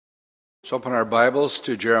Let's open our Bibles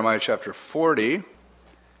to Jeremiah chapter 40.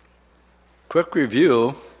 Quick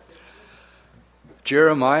review.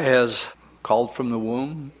 Jeremiah has called from the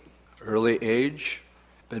womb, early age,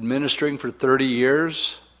 been ministering for 30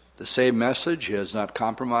 years, the same message. He has not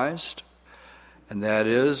compromised. And that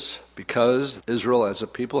is because Israel as a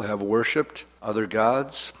people have worshipped other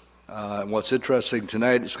gods. And what's interesting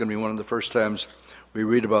tonight is going to be one of the first times we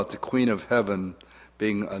read about the Queen of Heaven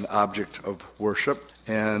being an object of worship.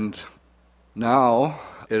 And now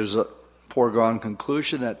it is a foregone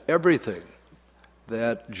conclusion that everything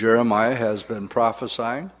that Jeremiah has been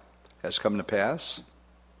prophesying has come to pass.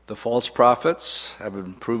 The false prophets have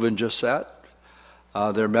been proven just that.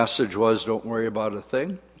 Their message was, don't worry about a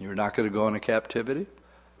thing. You're not going to go into captivity.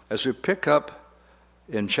 As we pick up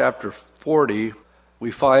in chapter 40,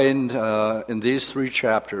 we find in these three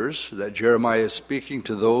chapters that Jeremiah is speaking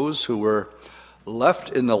to those who were left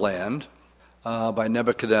in the land by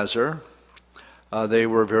Nebuchadnezzar. They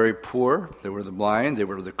were very poor. They were the blind. They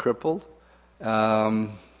were the crippled.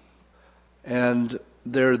 And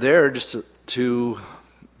they're there just to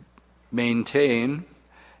maintain.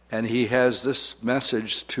 And he has this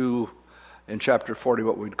message in chapter 40,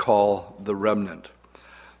 what we'd call the remnant.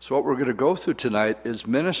 So what we're going to go through tonight is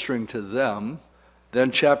ministering to them.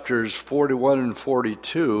 Then chapters 41 and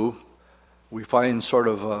 42, we find sort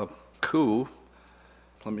of a coup.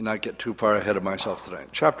 Let me not get too far ahead of myself tonight.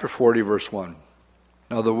 Chapter 40, verse 1.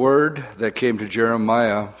 Now the word that came to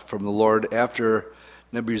Jeremiah from the Lord after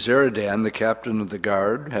Nebuzaradan, the captain of the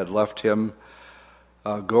guard, had left him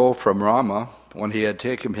go from Ramah, when he had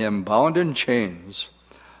taken him bound in chains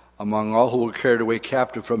among all who were carried away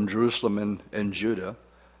captive from Jerusalem and Judah,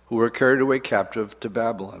 who were carried away captive to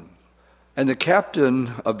Babylon. And the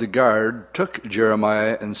captain of the guard took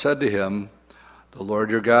Jeremiah and said to him, the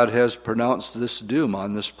Lord your God has pronounced this doom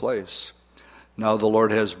on this place. Now the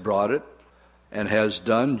Lord has brought it, and has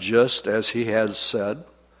done just as he has said,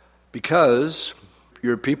 because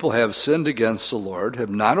your people have sinned against the Lord, have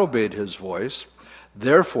not obeyed his voice,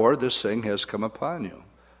 therefore this thing has come upon you.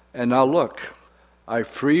 And now look, I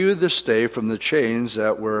free you this day from the chains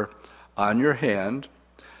that were on your hand,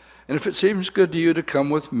 and if it seems good to you to come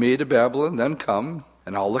with me to Babylon, then come,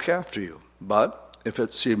 and I'll look after you. But if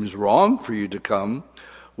it seems wrong for you to come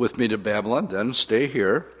with me to Babylon, then stay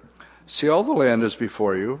here. See, all the land is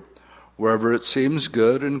before you, wherever it seems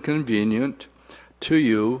good and convenient to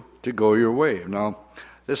you to go your way. Now,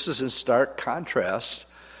 this is in stark contrast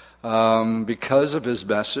because of his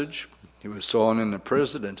message. He was thrown into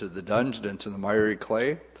prison, into the dungeon, into the miry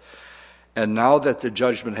clay. And now that the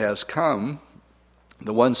judgment has come,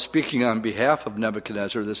 the one speaking on behalf of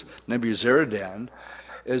Nebuchadnezzar, this Nebuzaradan,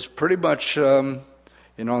 is pretty much, in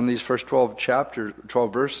these first 12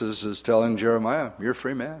 verses, is telling Jeremiah, you're a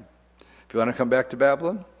free man. If you want to come back to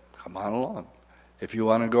Babylon, come on along. If you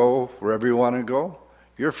want to go wherever you want to go,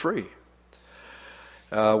 you're free.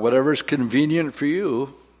 Whatever's convenient for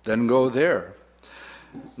you, then go there.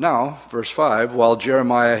 Now, verse 5, while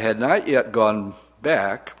Jeremiah had not yet gone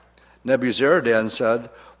back, Nebuzaradan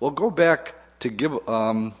said, well, go back to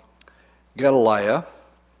Gedaliah,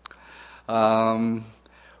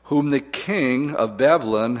 whom the king of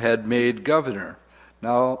Babylon had made governor.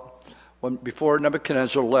 Now, before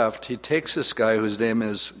Nebuchadnezzar left, he takes this guy whose name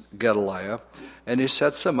is Gedaliah, and he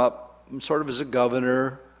sets him up sort of as a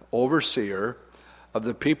governor, overseer of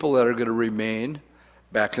the people that are going to remain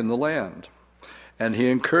back in the land. And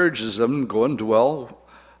he encourages them to go and dwell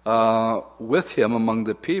with him among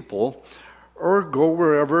the people, or go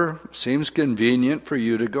wherever seems convenient for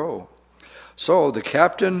you to go. So the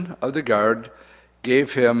captain of the guard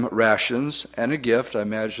gave him rations and a gift. I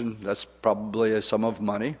imagine that's probably a sum of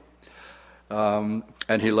money.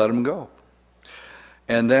 And he let him go.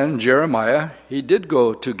 And then Jeremiah, he did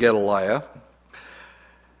go to Gedaliah,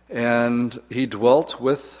 and he dwelt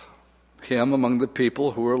with him among the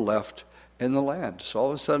people who were left in the land. So all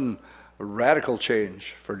of a sudden, a radical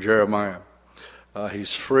change for Jeremiah.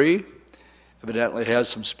 He's free, evidently has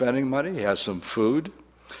some spending money, he has some food.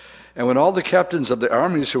 And when all the captains of the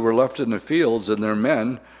armies who were left in the fields and their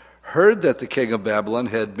men heard that the king of Babylon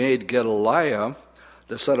had made Gedaliah,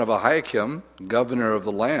 the son of Ahikam, governor of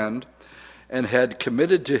the land, and had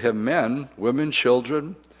committed to him men, women,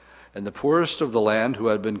 children, and the poorest of the land who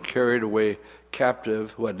had not been carried away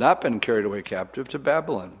captive to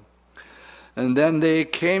Babylon. And then they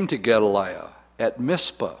came to Gedaliah at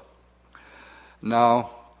Mizpah. Now,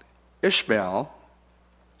 Ishmael,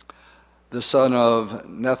 the son of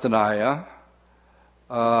Nethaniah,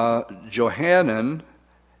 Johanan,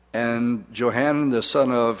 and Johanan the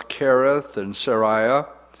son of Kereth, and Sariah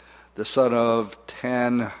the son of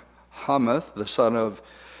Tanhumeth, the son of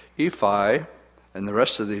Ephi, and the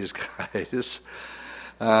rest of these guys,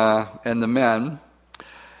 and the men,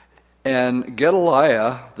 and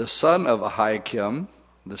Gedaliah, the son of Ahikam,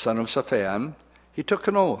 the son of Shaphan, he took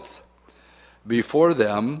an oath before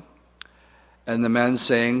them and the men,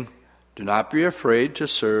 saying, "Do not be afraid to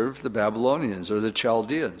serve the Babylonians or the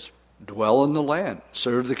Chaldeans. Dwell in the land,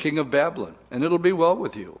 serve the king of Babylon, and it'll be well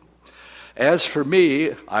with you. As for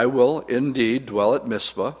me, I will indeed dwell at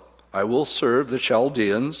Mizpah. I will serve the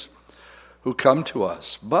Chaldeans who come to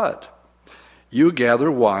us. But you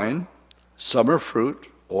gather wine, summer fruit,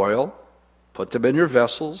 oil, put them in your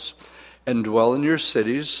vessels, and dwell in your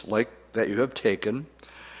cities like that you have taken.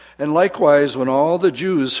 And likewise, when all the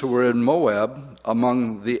Jews who were in Moab,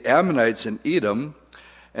 among the Ammonites in Edom,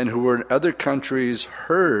 and who were in other countries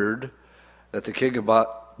heard that the king of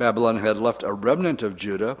Babylon had left a remnant of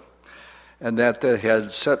Judah, and that they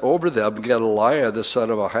had set over them Gedaliah the son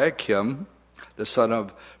of Ahikam, the son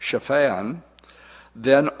of Shaphan,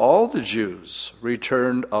 then all the Jews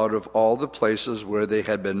returned out of all the places where they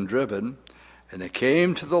had been driven, and they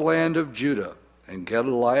came to the land of Judah, and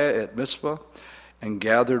Gedaliah at Mizpah, and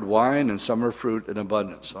gathered wine and summer fruit in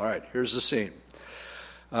abundance." All right, here's the scene.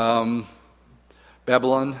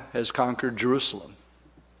 Babylon has conquered Jerusalem.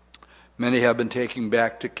 Many have been taken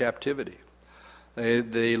back to captivity.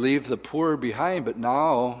 They leave the poor behind, but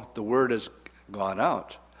now the word has gone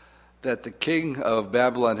out that the king of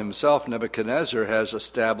Babylon himself, Nebuchadnezzar, has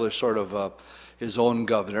established sort of his own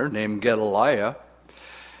governor named Gedaliah.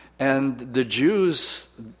 And the Jews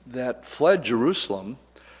that fled Jerusalem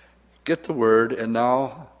get the word, and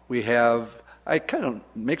now we have, it kind of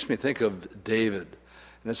makes me think of David.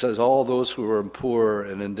 And it says, all those who were poor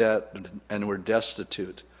and in debt and were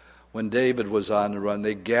destitute, when David was on the run,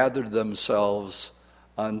 they gathered themselves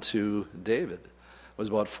unto David. It was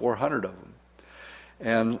about 400 of them.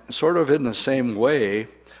 And sort of in the same way,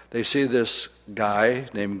 they see this guy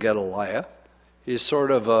named Gedaliah. He's sort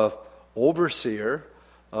of a overseer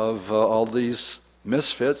of all these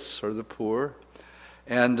misfits or the poor.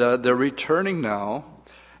 And they're returning now,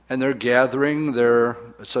 and they're gathering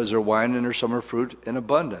it says their wine and their summer fruit in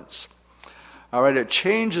abundance. All right, it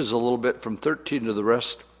changes a little bit from 13 to the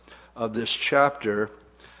rest of this chapter.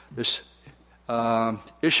 This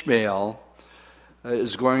Ishmael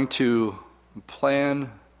is going to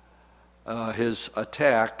plan his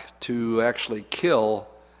attack to actually kill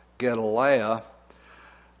Gedaliah,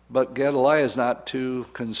 but Gedaliah is not too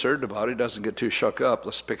concerned about it. He doesn't get too shook up.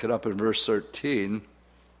 Let's pick it up in verse 13.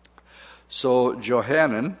 So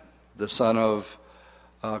Johanan, the son of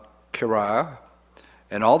Kareah,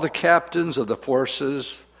 and all the captains of the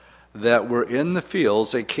forces that were in the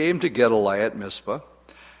fields, they came to Gedaliah at Mizpah,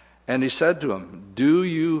 and he said to him, "Do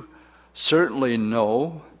you certainly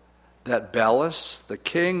know that Baalis, the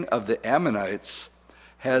king of the Ammonites,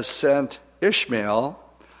 has sent Ishmael,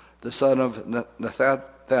 the son of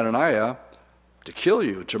Nethaniah, to kill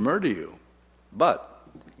you, to murder you?" But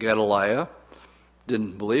Gedaliah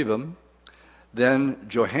didn't believe him. Then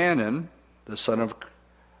Johanan, the son of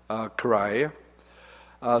Kareah,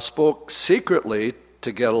 spoke secretly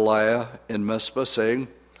to Gedaliah in Mizpah, saying,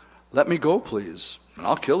 "Let me go, please, and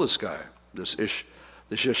I'll kill this guy, this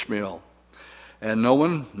Ishmael. And no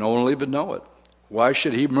one will even know it. Why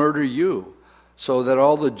should he murder you, so that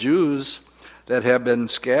all the Jews that have been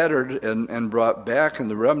scattered and brought back in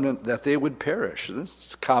the remnant, that they would perish?"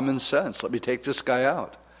 It's common sense. Let me take this guy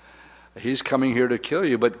out. He's coming here to kill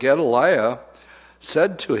you. But Gedaliah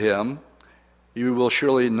said to him, "You will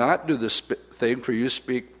surely not do this thing, for you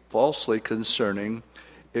speak falsely concerning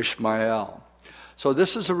Ishmael." So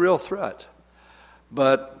this is a real threat.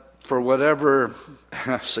 But for whatever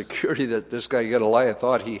security that this guy Gedaliah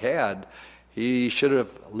thought he had, he should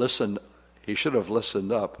have listened. He should have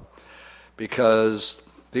listened up, because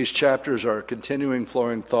these chapters are continuing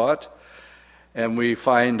flowing thought, and we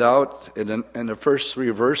find out in the first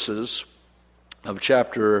 3 verses of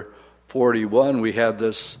chapter 41, we have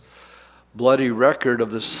this bloody record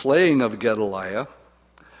of the slaying of Gedaliah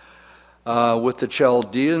with the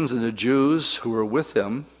Chaldeans and the Jews who were with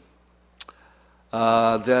him.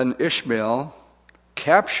 Then Ishmael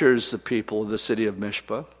captures the people of the city of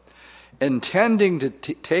Mizpah, intending to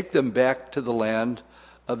take them back to the land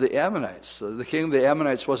of the Ammonites. So the king of the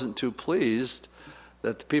Ammonites wasn't too pleased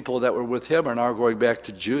that the people that were with him are now going back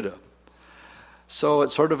to Judah. So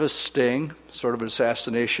it's sort of a sting, sort of an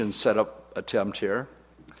assassination setup attempt here.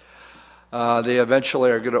 They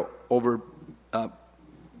eventually are going to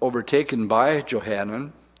overtaken by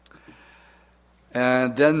Johanan.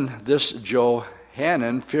 And then this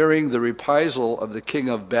Johanan, fearing the reprisal of the king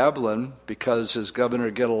of Babylon, because his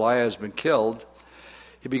governor Gedaliah has been killed,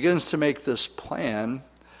 he begins to make this plan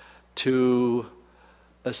to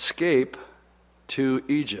escape to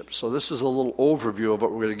Egypt. So this is a little overview of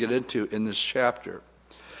what we're going to get into in this chapter.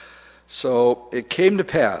 So it came to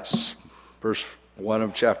pass, verse 1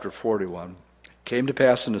 of chapter 41, came to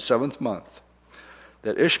pass in the 7th month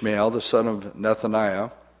that Ishmael, the son of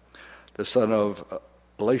Nethaniah, the son of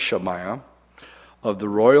Elishamiah, of the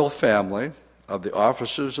royal family, of the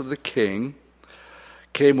officers of the king,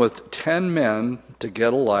 came with 10 men to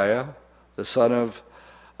Gedaliah, the son of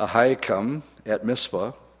Ahikam, at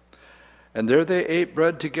Mizpah, and there they ate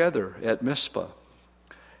bread together at Mizpah.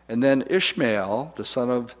 And then Ishmael, the son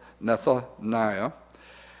of Nethaniah,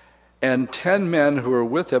 and 10 men who were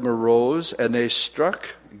with him arose, and they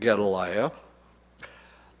struck Gedaliah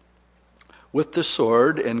with the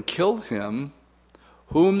sword and killed him,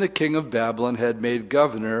 whom the king of Babylon had made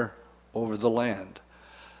governor over the land.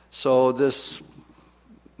 So this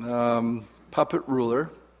puppet ruler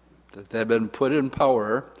that had been put in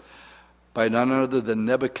power by none other than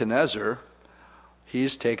Nebuchadnezzar,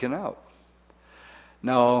 he's taken out.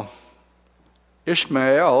 Now,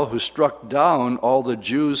 Ishmael, who struck down all the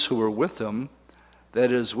Jews who were with him,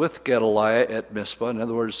 that is, with Gedaliah at Mizpah, in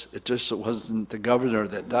other words, it wasn't the governor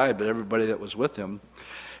that died, but everybody that was with him,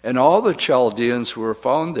 and all the Chaldeans who were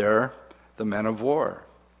found there, the men of war.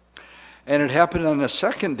 And it happened on the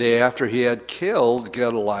 2nd day after he had killed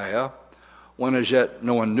Gedaliah, when as yet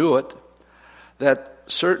no one knew it, that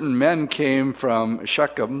certain men came from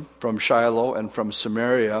Shechem, from Shiloh, and from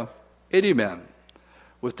Samaria, 80 men,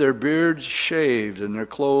 with their beards shaved and their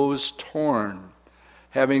clothes torn,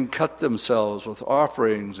 having cut themselves with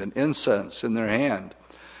offerings and incense in their hand,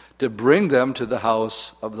 to bring them to the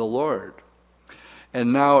house of the Lord.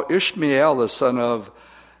 And now Ishmael, the son of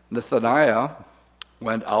Nethaniah,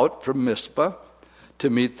 went out from Mizpah to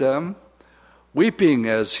meet them, weeping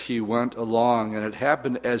as he went along. And it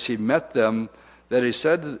happened as he met them that he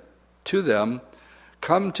said to them,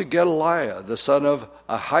 "Come to Gedaliah, the son of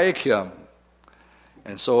Ahikam."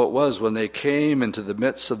 And so it was when they came into the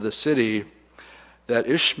midst of the city that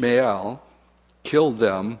Ishmael killed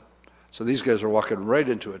them. So these guys are walking right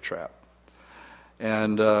into a trap.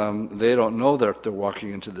 And they don't know that they're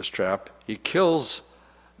walking into this trap. He kills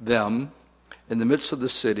them in the midst of the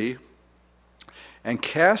city and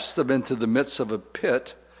casts them into the midst of a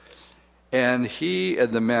pit, and he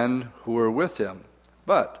and the men who were with him.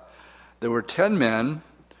 But there were 10 men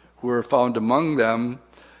who were found among them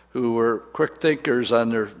who were quick thinkers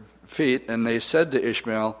on their feet, and they said to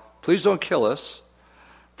Ishmael, "Please don't kill us,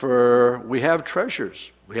 for we have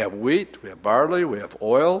treasures. We have wheat, we have barley, we have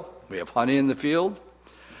oil, we have honey in the field."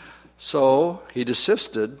 So he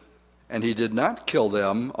desisted, and he did not kill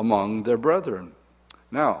them among their brethren.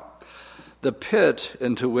 Now, the pit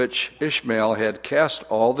into which Ishmael had cast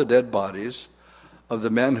all the dead bodies of the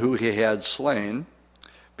men who he had slain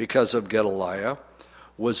because of Gedaliah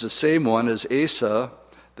was the same one as Asa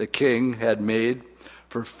the king had made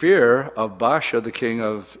for fear of Baasha the king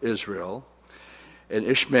of Israel. And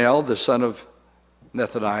Ishmael the son of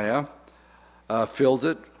Nethaniah filled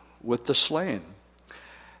it with the slain.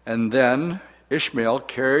 And then Ishmael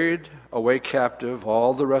carried away captive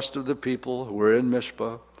all the rest of the people who were in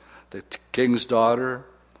Mizpah, the king's daughter,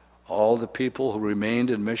 all the people who remained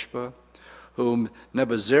in Mizpah, whom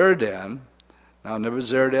Nebuzaradan, now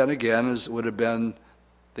Nebuzaradan again would have been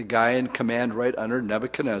the guy in command right under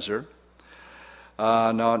Nebuchadnezzar.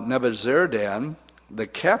 Now Nebuzaradan, the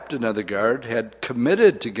captain of the guard, had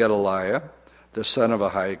committed to Gedaliah, the son of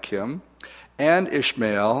Ahikam, and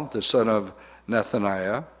Ishmael, the son of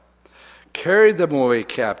Nethaniah, carried them away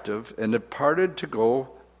captive and departed to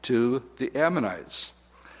go to the Ammonites.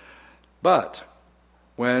 But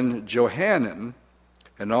when Johanan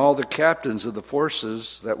and all the captains of the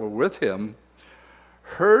forces that were with him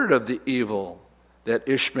heard of the evil that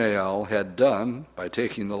Ishmael had done by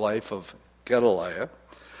taking the life of Gedaliah,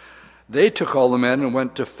 they took all the men and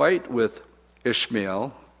went to fight with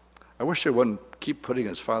Ishmael. I wish they wouldn't keep putting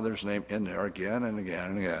his father's name in there again and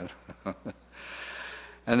again and again.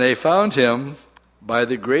 And they found him by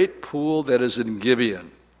the great pool that is in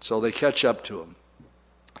Gibeon. So they catch up to him.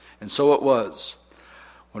 And so it was,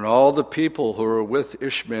 when all the people who were with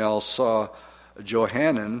Ishmael saw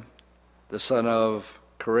Johanan, the son of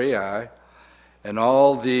Kareah, and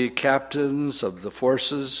all the captains of the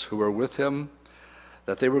forces who were with him,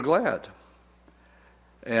 that they were glad.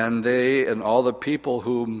 And they and all the people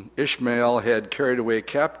whom Ishmael had carried away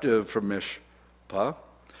captive from Mizpah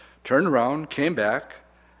turned around, came back,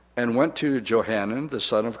 and went to Johanan, the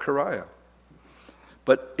son of Kareah.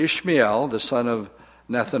 But Ishmael, the son of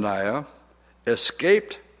Nethaniah,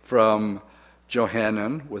 escaped from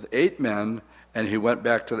Johanan with 8 men, and he went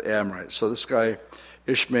back to the Amorites. So this guy,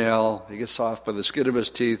 Ishmael. He gets off by the skin of his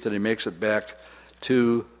teeth, and he makes it back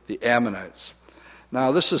to the Ammonites.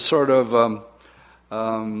 Now, this is sort of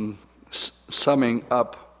summing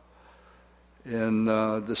up in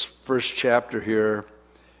this first chapter here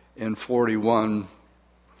in 41,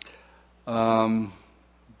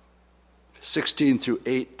 16 through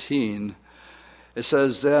 18. It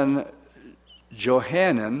says, Then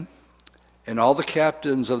Johanan and all the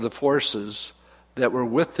captains of the forces that were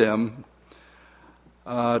with him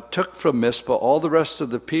took from Mizpah all the rest of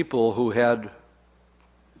the people who had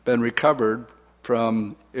been recovered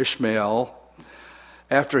from Ishmael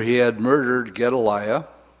after he had murdered Gedaliah,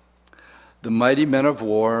 the mighty men of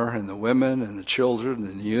war, and the women, and the children,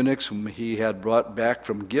 and the eunuchs whom he had brought back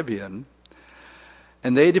from Gibeon.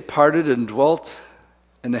 And they departed and dwelt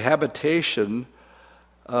in the habitation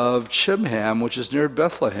of Chimham, which is near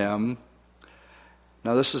Bethlehem.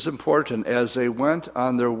 Now this is important, as they went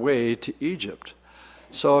on their way to Egypt.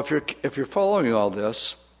 So if you're following all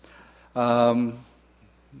this, the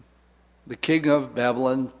king of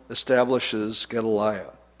Babylon establishes Gedaliah.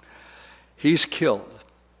 He's killed.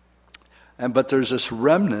 But there's this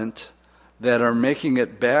remnant that are making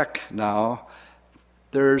it back now.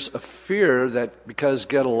 There's a fear that because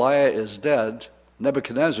Gedaliah is dead,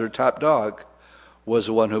 Nebuchadnezzar, top dog, was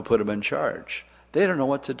the one who put him in charge. They don't know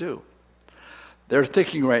what to do. They're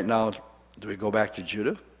thinking right now, do we go back to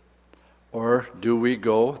Judah? Or do we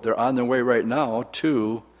go, they're on their way right now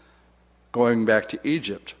to going back to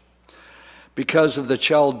Egypt. Because of the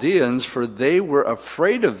Chaldeans, for they were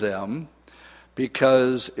afraid of them,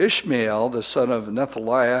 because Ishmael, the son of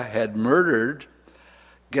Nethaliah, had murdered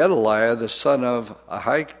Gedaliah, the son of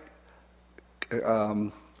Ahikam,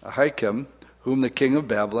 whom the king of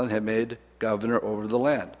Babylon had made governor over the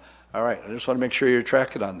land. All right, I just want to make sure you're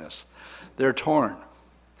tracking on this. They're torn.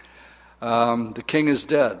 The king is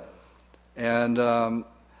dead, and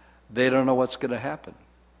they don't know what's going to happen.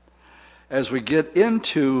 As we get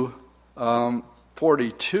into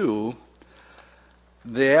 42,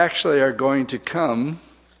 they actually are going to come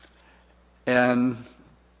and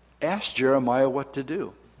ask Jeremiah what to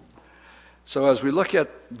do. So as we look at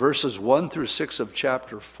verses 1 through 6 of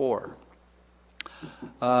chapter 4,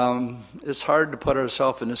 it's hard to put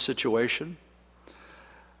ourselves in this situation.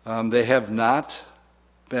 They have not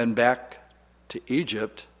been back to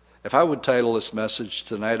Egypt. If I would title this message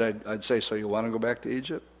tonight, I'd say, so you want to go back to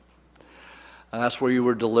Egypt? That's where you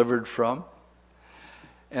were delivered from.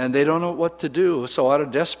 And they don't know what to do. So out of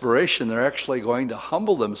desperation, they're actually going to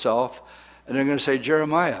humble themselves, and they're going to say,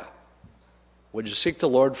 Jeremiah, would you seek the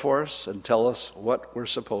Lord for us and tell us what we're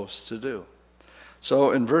supposed to do?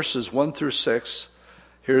 So in verses 1 through 6,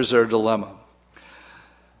 here's their dilemma.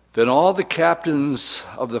 Then all the captains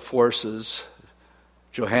of the forces,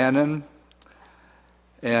 Johanan,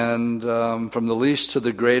 and from the least to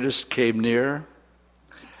the greatest, came near.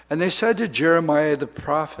 And they said to Jeremiah the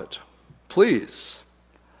prophet, Please,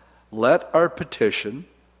 let our petition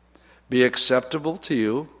be acceptable to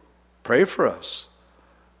you. Pray for us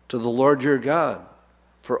to the Lord your God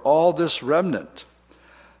for all this remnant,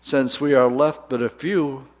 since we are left but a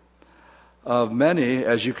few of many,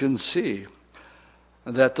 as you can see,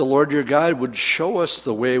 that the Lord your God would show us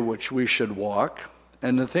the way which we should walk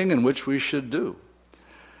and the thing in which we should do.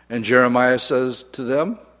 And Jeremiah says to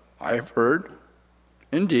them, I have heard.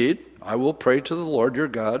 Indeed, I will pray to the Lord your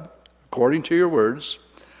God according to your words.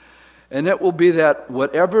 And it will be that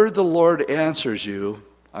whatever the Lord answers you,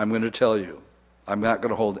 I'm going to tell you. I'm not going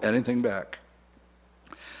to hold anything back.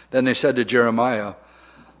 Then they said to Jeremiah,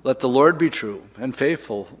 Let the Lord be true and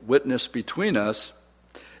faithful witness between us,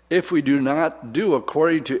 if we do not do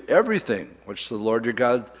according to everything which the Lord your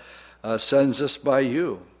God sends us by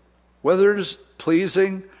you, whether it is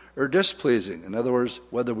pleasing or displeasing. In other words,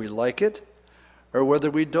 whether we like it or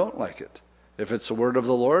whether we don't like it. If it's the word of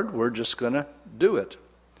the Lord, we're just going to do it.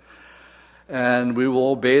 And we will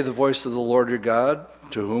obey the voice of the Lord your God,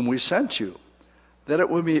 to whom we sent you, that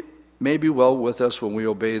it may be well with us when we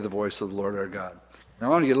obey the voice of the Lord our God. Now I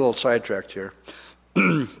want to get a little sidetracked here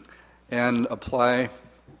and apply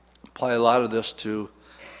a lot of this to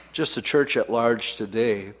just the church at large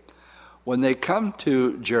today. When they come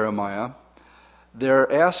to Jeremiah,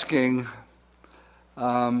 they're asking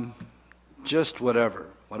just whatever.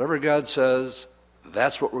 Whatever God says,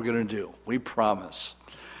 that's what we're going to do. We promise.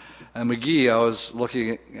 And McGee, I was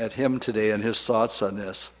looking at him today and his thoughts on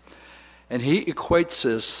this. And he equates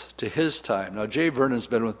this to his time. Now, Jay Vernon's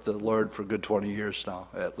been with the Lord for a good 20 years now,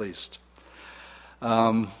 at least.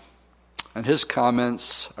 And his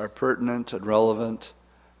comments are pertinent and relevant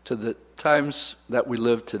to the times that we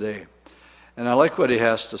live today. And I like what he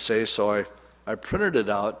has to say, so I printed it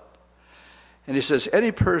out. And he says,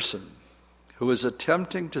 any person who is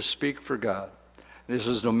attempting to speak for God, and he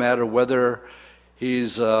says no matter whether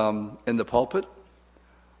he's in the pulpit,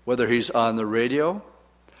 whether he's on the radio,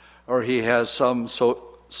 or he has some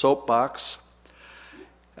soapbox.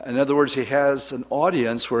 In other words, he has an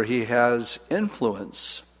audience where he has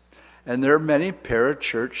influence. And there are many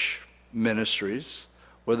parachurch ministries,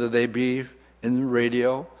 whether they be in the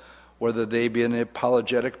radio, whether they be in the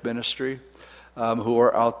apologetic ministry, who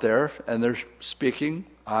are out there and they're speaking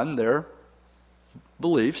on their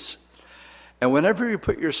beliefs. And whenever you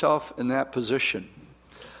put yourself in that position,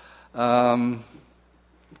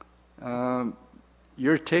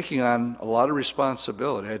 you're taking on a lot of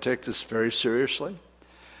responsibility. I take this very seriously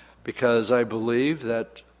because I believe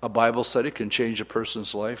that a Bible study can change a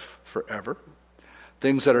person's life forever.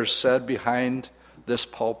 Things that are said behind this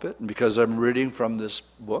pulpit, and because I'm reading from this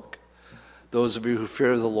book, those of you who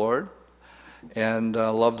fear the Lord and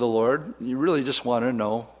love the Lord, you really just want to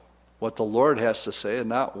know what the Lord has to say and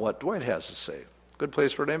not what Dwight has to say. Good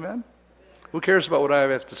place for an amen? Who cares about what I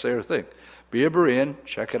have to say or think? Be a Berean,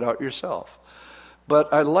 check it out yourself.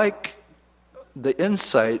 But I like the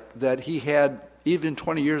insight that he had even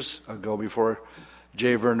 20 years ago before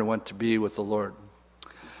Jay Vernon went to be with the Lord.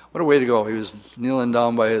 What a way to go. He was kneeling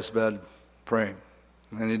down by his bed praying,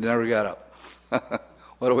 and he never got up.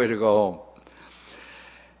 What a way to go home.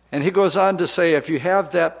 And he goes on to say, if you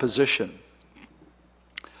have that position,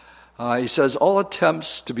 he says, all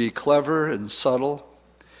attempts to be clever and subtle,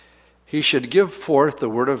 he should give forth the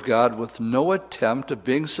word of God with no attempt of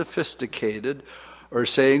being sophisticated or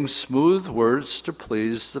saying smooth words to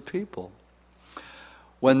please the people.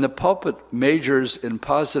 When the pulpit majors in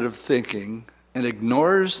positive thinking and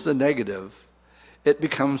ignores the negative, it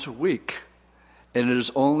becomes weak, and it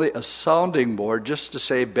is only a sounding board just to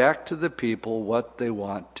say back to the people what they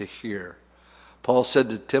want to hear. Paul said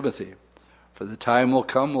to Timothy, for the time will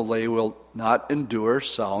come when they will not endure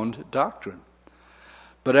sound doctrine.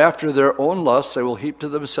 But after their own lusts they will heap to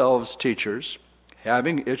themselves teachers,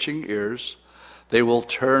 having itching ears. They will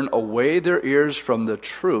turn away their ears from the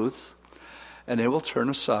truth, and they will turn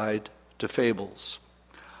aside to fables.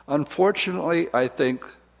 Unfortunately, I think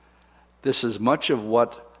this is much of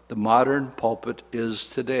what the modern pulpit is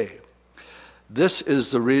today. This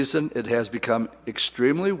is the reason it has become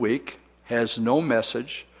extremely weak, has no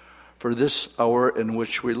message for this hour in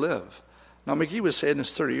which we live. Now, McGee was saying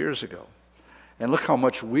this 30 years ago. And look how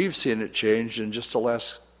much we've seen it change in just the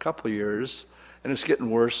last couple of years. And it's getting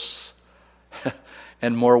worse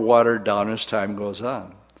and more watered down as time goes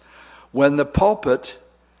on. When the pulpit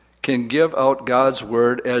can give out God's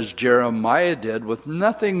word as Jeremiah did with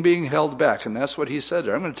nothing being held back, and that's what he said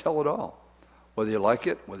there, I'm going to tell it all. Whether you like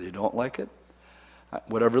it, whether you don't like it,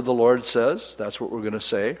 whatever the Lord says, that's what we're going to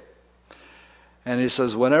say. And he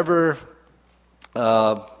says, whenever,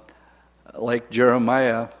 like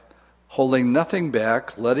Jeremiah, holding nothing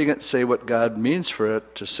back, letting it say what God means for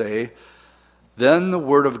it to say, then the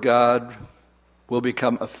Word of God will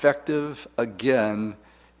become effective again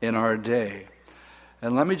in our day.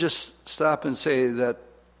 And let me just stop and say that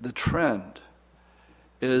the trend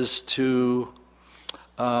is to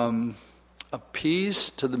appease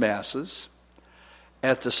to the masses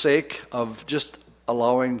at the sake of just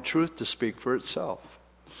allowing truth to speak for itself.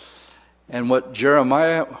 And what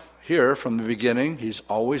Jeremiah here from the beginning, he's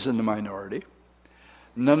always in the minority.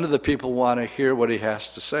 None of the people want to hear what he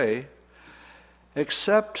has to say,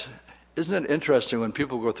 except, isn't it interesting when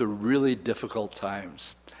people go through really difficult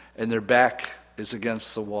times and their back is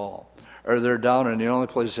against the wall, or they're down and the only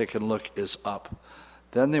place they can look is up.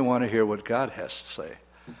 Then they want to hear what God has to say.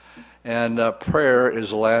 And prayer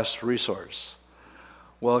is the last resource.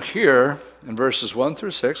 Well, here in verses 1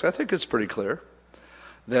 through 6, I think it's pretty clear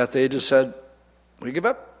that they just said, we give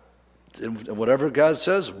up. Whatever God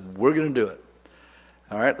says, we're going to do it.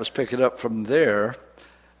 All right, let's pick it up from there.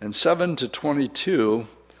 And 7 to 22,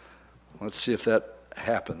 let's see if that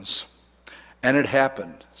happens. And it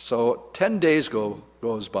happened. So 10 days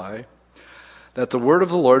goes by that the word of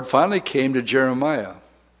the Lord finally came to Jeremiah.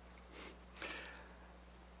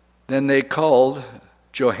 Then they called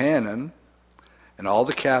Johanan and all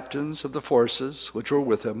the captains of the forces which were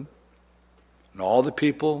with him, and all the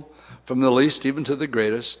people from the least even to the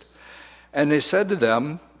greatest, and they said to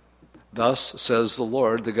them, thus says the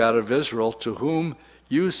Lord, the God of Israel, to whom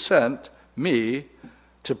you sent me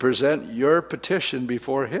to present your petition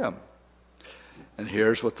before him. And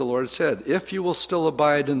here's what the Lord said, if you will still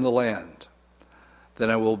abide in the land,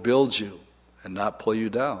 then I will build you and not pull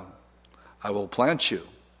you down. I will plant you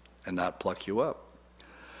and not pluck you up.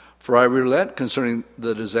 For I relent concerning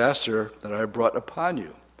the disaster that I brought upon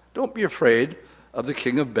you. Don't be afraid of the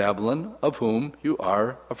king of Babylon, of whom you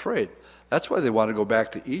are afraid. That's why they want to go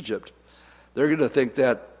back to Egypt. They're going to think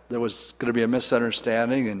that there was going to be a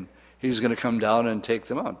misunderstanding and he's going to come down and take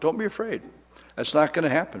them out. Don't be afraid. That's not going to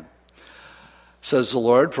happen. Says the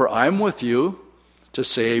Lord, for I'm with you to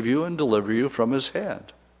save you and deliver you from his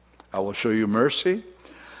hand. I will show you mercy,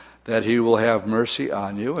 that he will have mercy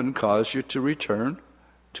on you and cause you to return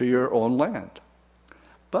to your own land.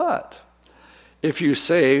 But if you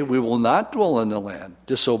say, we will not dwell in the land,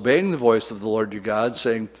 disobeying the voice of the Lord your God,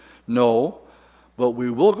 saying, no, but we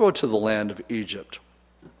will go to the land of Egypt,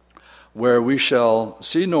 where we shall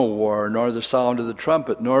see no war, nor the sound of the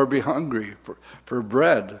trumpet, nor be hungry for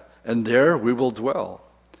bread, and there we will dwell.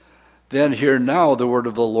 Then hear now the word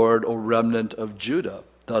of the Lord, O remnant of Judah.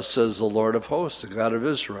 Thus says the Lord of hosts, the God of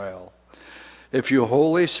Israel. If you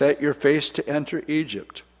wholly set your face to enter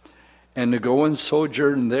Egypt, and to go and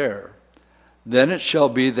sojourn there, then it shall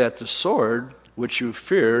be that the sword which you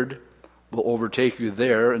feared will overtake you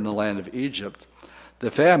there in the land of Egypt.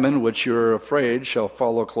 The famine which you are afraid shall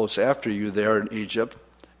follow close after you there in Egypt,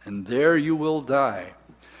 and there you will die.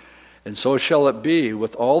 And so shall it be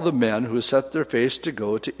with all the men who set their face to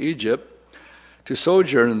go to Egypt, to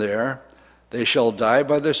sojourn there. They shall die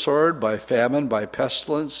by the sword, by famine, by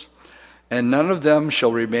pestilence, and none of them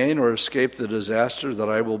shall remain or escape the disaster that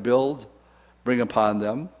I will bring upon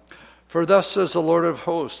them. For thus says the Lord of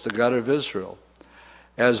hosts, the God of Israel,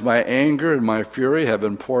 as my anger and my fury have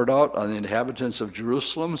been poured out on the inhabitants of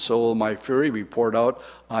Jerusalem, so will my fury be poured out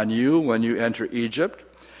on you when you enter Egypt,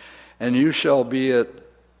 and you shall be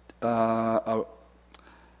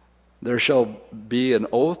there shall be an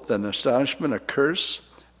oath, an astonishment, a curse,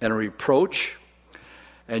 and a reproach,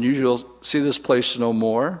 and you shall see this place no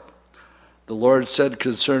more. The Lord said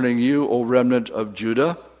concerning you, O remnant of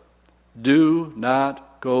Judah, do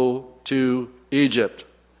not go to Egypt.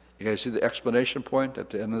 You guys see the explanation point at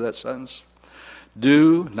the end of that sentence?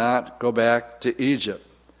 Do not go back to Egypt.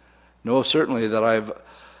 Know certainly that I've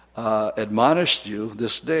admonished you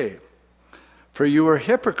this day. For you were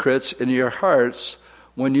hypocrites in your hearts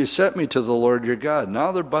when you sent me to the Lord your God.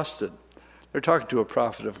 Now they're busted. They're talking to a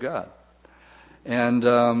prophet of God. And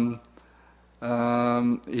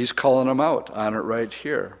he's calling them out on it right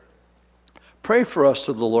here. Pray for us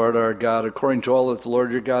to the Lord our God according to all that the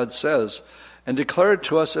Lord your God says, and declare it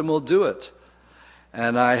to us, and we'll do it.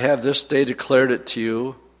 And I have this day declared it to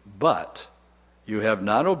you, but you have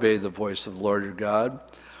not obeyed the voice of the Lord your God,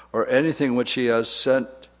 or anything which he has sent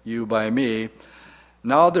you by me.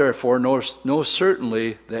 Now therefore know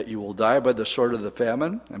certainly that you will die by the sword of the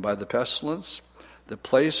famine and by the pestilence, the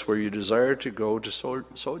place where you desire to go to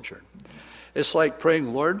sojourn. It's like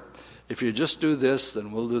praying, Lord, if you just do this,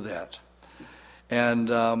 then we'll do that. And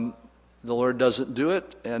the Lord doesn't do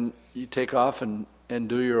it, and you take off and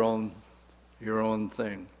do your own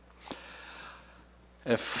thing.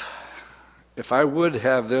 If I would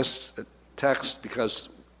have this text, because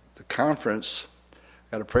the conference,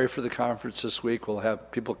 got to pray for the conference this week. We'll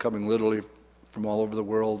have people coming literally from all over the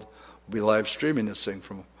world. We'll be live streaming this thing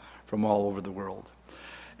from all over the world.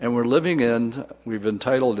 And we've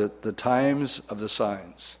entitled it, The Times of the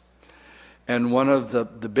Signs. And one of the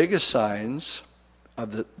biggest signs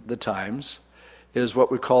of the times is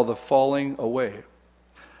what we call the falling away.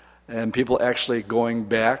 And people actually going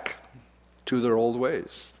back to their old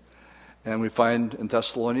ways. And we find in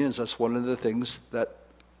Thessalonians that's one of the things that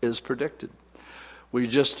is predicted. We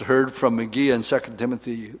just heard from McGee in 2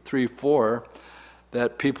 Timothy 3:4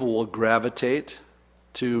 that people will gravitate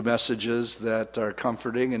to messages that are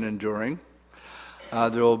comforting and enduring.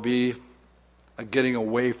 There will be a getting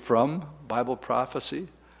away from Bible prophecy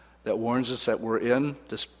that warns us that we're in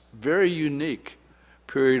this very unique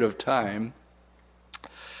period of time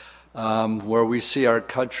where we see our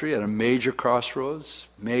country at a major crossroads,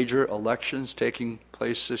 major elections taking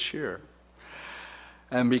place this year.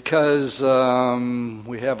 And because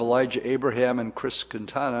we have Elijah Abraham and Chris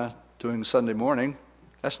Quintana doing Sunday morning,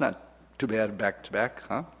 that's not too bad back-to-back,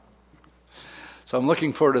 huh? So I'm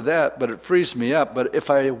looking forward to that, but it frees me up. But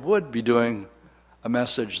if I would be doing a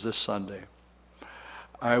message this Sunday,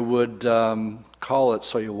 I would call it,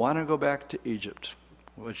 So You Want to Go Back to Egypt,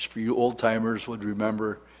 which for you old-timers would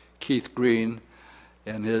remember Keith Green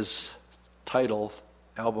and his title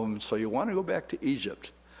album, So You Want to Go Back to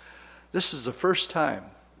Egypt. This is the first time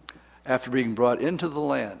after being brought into the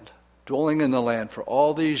land, dwelling in the land for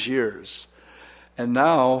all these years, and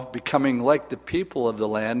now becoming like the people of the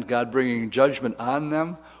land, God bringing judgment on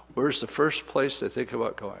them. Where's the first place they think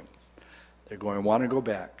about going? They're going to want to go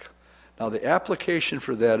back. Now the application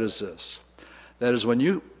for that is this. That is, when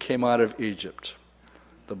you came out of Egypt,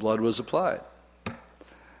 the blood was applied.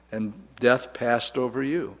 and death passed over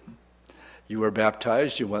you. You were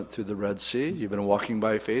baptized, you went through the Red Sea, you've been walking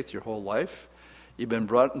by faith your whole life. You've been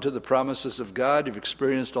brought into the promises of God, you've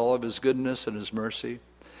experienced all of his goodness and his mercy.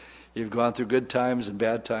 You've gone through good times and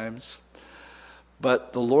bad times.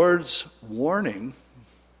 But the Lord's warning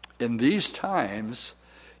in these times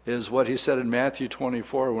is what he said in Matthew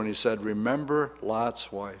 24 when he said, remember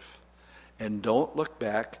Lot's wife, and don't look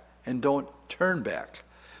back and don't turn back,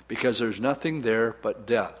 because there's nothing there but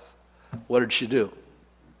death. What did she do?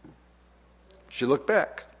 She looked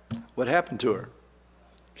back. What happened to her?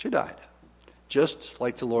 She died, just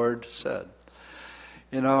like the Lord said.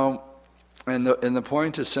 You know, and the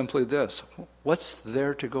point is simply this. What's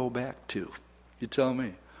there to go back to? You tell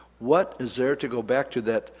me. What is there to go back to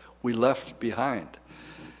that we left behind?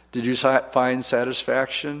 Did you find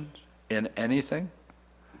satisfaction in anything?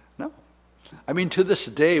 No. I mean, to this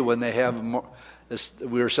day, when they have,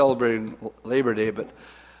 we were celebrating Labor Day, but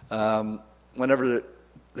whenever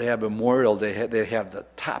they have Memorial Day, they have the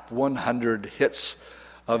top 100 hits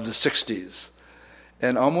of the 60s.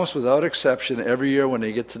 And almost without exception, every year when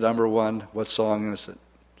they get to number one, what song is it?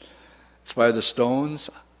 It's by the Stones.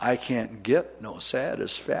 I can't get no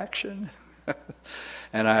satisfaction.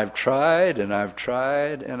 And I've tried, and I've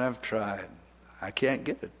tried, and I've tried. I can't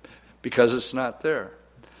get it because it's not there.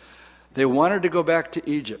 They wanted to go back to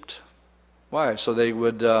Egypt. Why? So they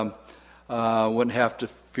wouldn't have to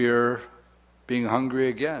fear being hungry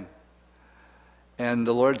again. And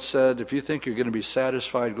the Lord said, if you think you're going to be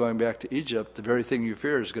satisfied going back to Egypt, the very thing you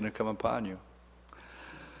fear is going to come upon you.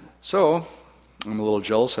 So, I'm a little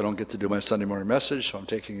jealous. I don't get to do my Sunday morning message, so I'm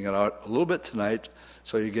taking it out a little bit tonight,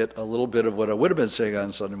 so you get a little bit of what I would have been saying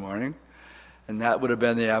on Sunday morning, and that would have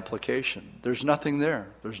been the application. There's nothing there.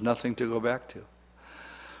 There's nothing to go back to.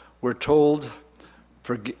 We're told,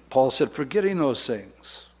 Paul said, forgetting those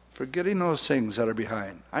things that are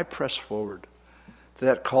behind, I press forward to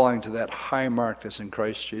that calling, to that high mark that's in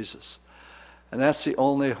Christ Jesus. And that's the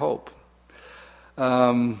only hope.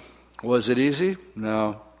 Was it easy?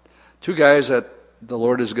 No. Two guys that the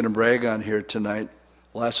Lord is going to brag on here tonight.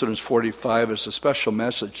 The last one is 45. It's a special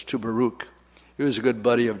message to Baruch. He was a good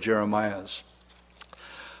buddy of Jeremiah's.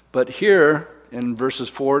 But here in verses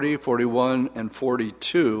 40, 41, and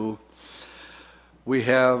 42, we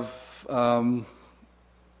have them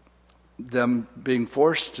being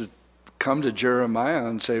forced to come to Jeremiah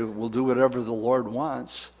and say, we'll do whatever the Lord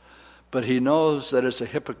wants. But he knows that it's a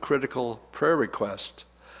hypocritical prayer request.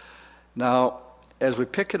 Now, as we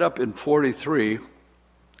pick it up in 43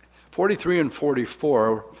 and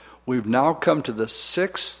 44, we've now come to the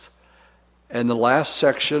sixth and the last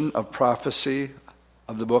section of prophecy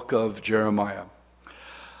of the book of Jeremiah.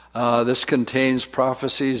 This contains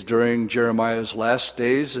prophecies during Jeremiah's last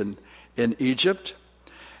days in Egypt,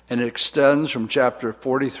 and it extends from chapter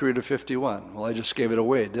 43 to 51. Well, I just gave it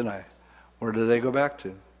away, didn't I? Where did they go back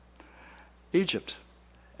to? Egypt.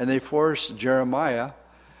 And they forced Jeremiah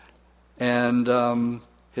and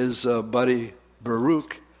his buddy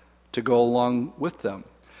Baruch to go along with them.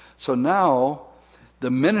 So now,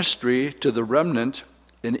 the ministry to the remnant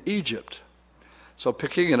in Egypt. So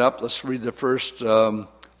picking it up, let's read the first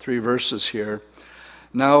 3 verses here.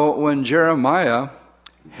 Now, when Jeremiah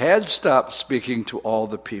had stopped speaking to all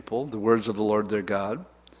the people, the words of the Lord their God,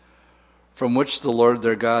 from which the Lord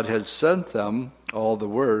their God had sent them all the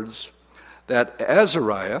words, that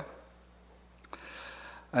Azariah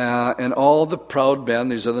and all the proud men,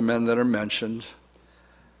 these other men that are mentioned,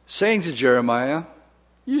 saying to Jeremiah,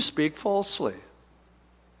 you speak falsely.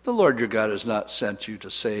 The Lord your God has not sent you to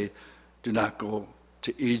say, do not go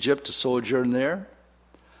to Egypt to sojourn there.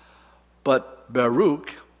 But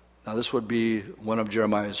Baruch, now this would be one of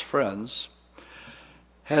Jeremiah's friends,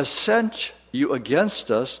 has sent you against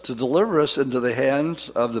us to deliver us into the hands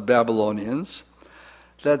of the Babylonians,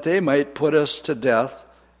 that they might put us to death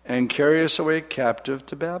and carry us away captive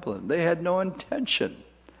to Babylon. They had no intention.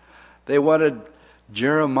 They wanted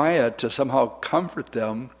Jeremiah to somehow comfort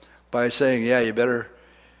them by saying, yeah, you better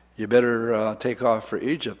take off for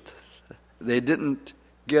Egypt. They didn't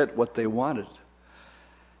get what they wanted.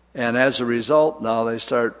 And as a result, now they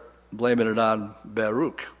start blaming it on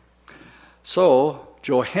Baruch. So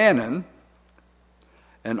Johanan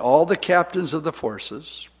and all the captains of the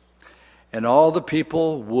forces and all the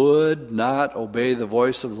people would not obey the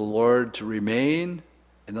voice of the Lord to remain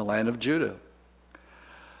in the land of Judah.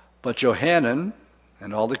 But Johanan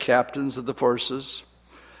and all the captains of the forces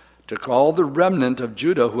took all the remnant of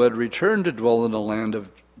Judah who had returned to dwell in the land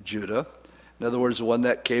of Judah, in other words, the one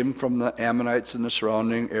that came from the Ammonites and the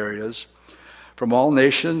surrounding areas, from all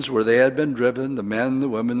nations where they had been driven, the men, the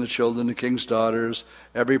women, the children, the king's daughters,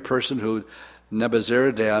 every person who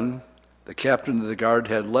Nebuzaradan, the captain of the guard,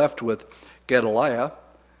 had left with Gedaliah.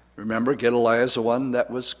 Remember, Gedaliah is the one that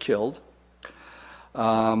was killed.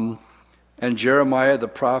 And Jeremiah the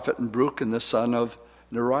prophet, and Baruch the son of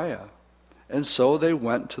Neriah. And so they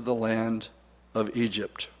went to the land of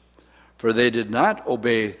Egypt. For they did not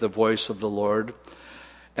obey the voice of the Lord,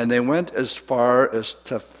 and they went as far as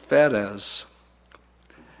Tahpanhes.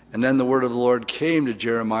 And then the word of the Lord came to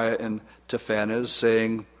Jeremiah in Tahpanhes,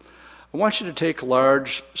 saying, I want you to take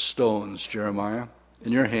large stones, Jeremiah,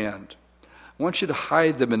 in your hand. I want you to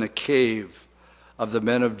hide them in a cave of the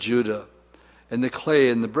men of Judah, in the clay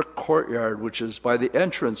in the brick courtyard which is by the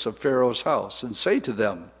entrance of Pharaoh's house, and say to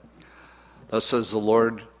them, Thus says the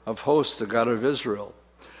Lord of hosts, the God of Israel,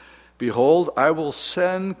 Behold, I will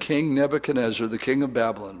send King Nebuchadnezzar, the king of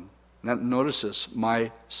Babylon, now notice this,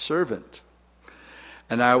 my servant,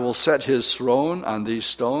 and I will set his throne on these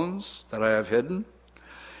stones that I have hidden,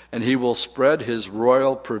 and he will spread his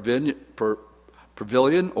royal pavilion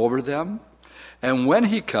over them. And when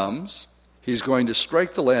he comes, he's going to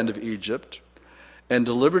strike the land of Egypt and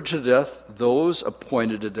deliver to death those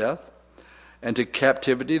appointed to death, and to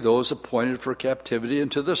captivity those appointed for captivity,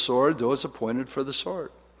 and to the sword those appointed for the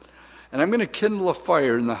sword. And I'm going to kindle a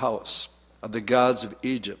fire in the house of the gods of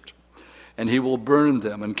Egypt, and he will burn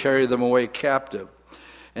them and carry them away captive.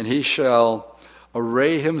 And he shall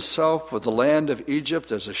array himself with the land of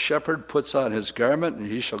Egypt as a shepherd puts on his garment, and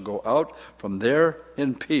he shall go out from there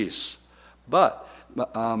in peace. But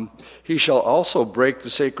he shall also break the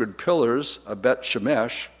sacred pillars of Bet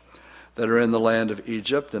Shemesh that are in the land of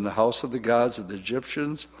Egypt, and the house of the gods of the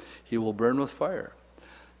Egyptians he will burn with fire.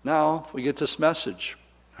 Now we get this message.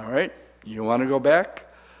 All right, you want to go back?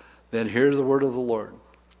 Then here's the word of the Lord.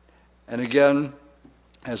 And again,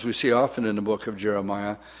 as we see often in the book of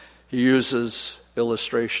Jeremiah, he uses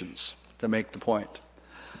illustrations to make the point.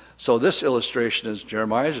 So this illustration is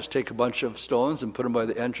Jeremiah, just take a bunch of stones and put them by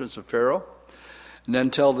the entrance of Pharaoh, and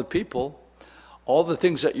then tell the people all the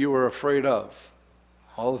things that you were afraid of,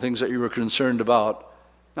 all the things that you were concerned about,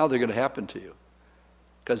 now they're going to happen to you.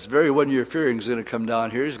 Because the very one you're fearing is going to come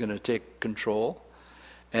down here, he's going to take control,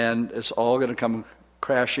 and it's all going to come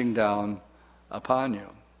crashing down upon you.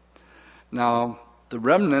 Now, the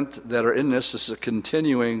remnant that are in this is a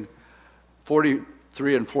continuing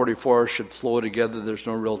 43 and 44 should flow together. There's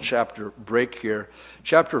no real chapter break here.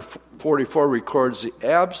 Chapter 44 records the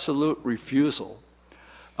absolute refusal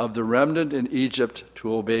of the remnant in Egypt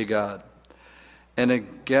to obey God. And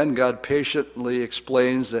again, God patiently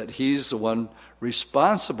explains that he's the one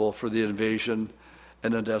responsible for the invasion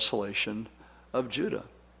and the desolation of Judah.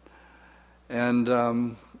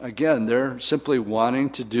 And again, they're simply wanting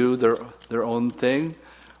to do their own thing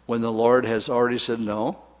when the Lord has already said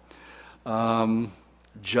no.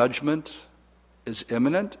 Judgment is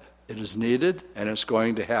imminent, it is needed, and it's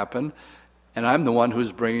going to happen. And I'm the one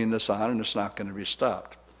who's bringing this on, and it's not going to be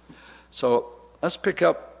stopped. So let's pick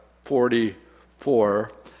up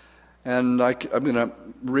 44, and I'm going to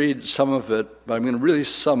read some of it, but I'm going to really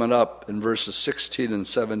sum it up in verses 16 and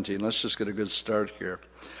 17. Let's just get a good start here,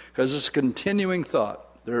 because it's a continuing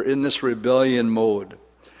thought. They're in this rebellion mode.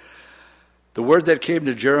 The word that came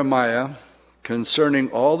to Jeremiah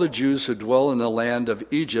concerning all the Jews who dwell in the land of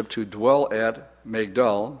Egypt, who dwell at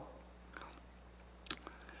Migdol,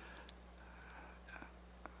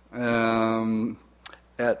 and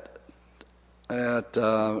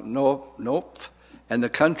the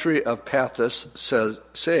country of Pathros,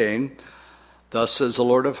 saying, Thus says the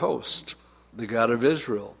Lord of hosts, the God of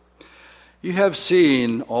Israel, You have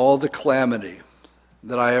seen all the calamity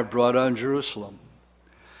that I have brought on Jerusalem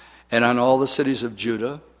and on all the cities of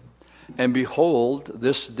Judah, and behold,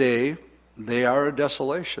 this day they are a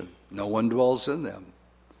desolation. No one dwells in them.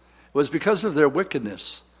 It was because of their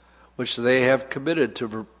wickedness, which they have committed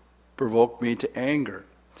to provoke me to anger,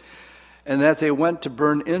 and that they went to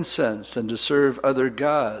burn incense and to serve other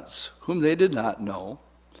gods, whom they did not know,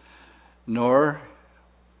 nor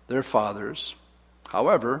their fathers.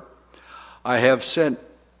 However, I have sent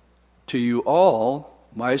to you all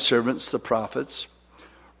my servants the prophets,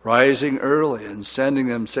 rising early and sending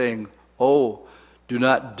them, saying, Oh, do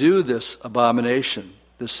not do this abomination,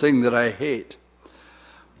 this thing that I hate.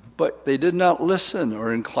 But they did not listen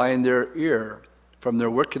or incline their ear from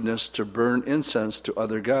their wickedness to burn incense to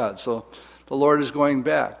other gods. So the Lord is going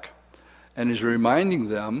back, and he's reminding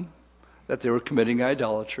them that they were committing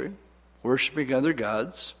idolatry, worshiping other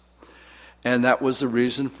gods, and that was the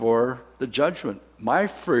reason for the judgment. My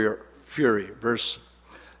fury, verse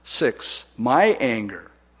 6, my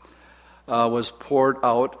anger was poured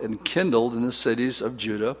out and kindled in the cities of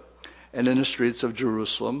Judah and in the streets of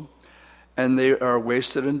Jerusalem, and they are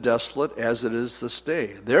wasted and desolate as it is this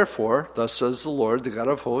day. Therefore, thus says the Lord, the God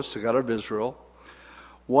of hosts, the God of Israel,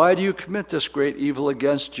 why do you commit this great evil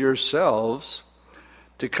against yourselves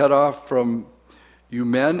to cut off from you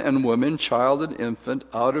men and women, child and infant,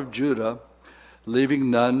 out of Judah, leaving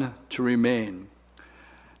none to remain?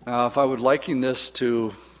 Now, if I would liken this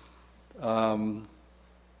to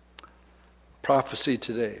prophecy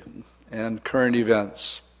today and current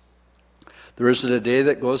events, there isn't a day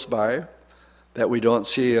that goes by that we don't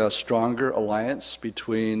see a stronger alliance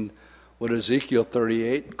between what Ezekiel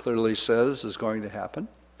 38 clearly says is going to happen,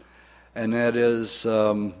 and that is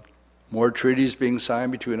more treaties being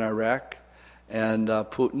signed between Iraq and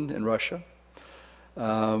Putin and Russia,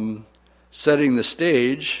 setting the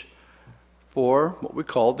stage for what we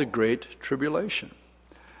call the Great Tribulation.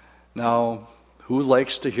 Now, who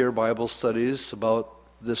likes to hear Bible studies about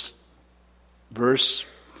this verse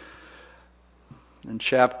in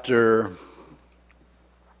chapter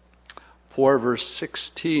 4, verse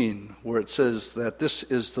 16, where it says that this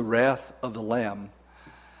is the wrath of the Lamb?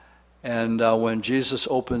 And when Jesus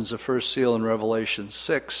opens the first seal in Revelation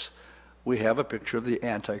 6, we have a picture of the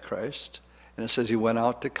Antichrist. And it says he went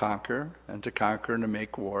out to conquer and to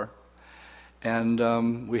make war.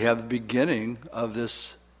 And we have the beginning of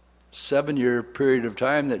this 7-year period of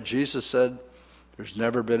time that Jesus said, there's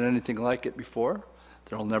never been anything like it before.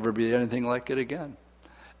 There'll never be anything like it again.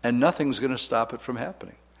 And nothing's going to stop it from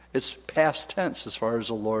happening. It's past tense as far as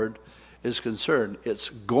the Lord is concerned. It's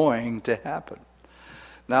going to happen.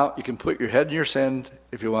 Now, you can put your head in your sand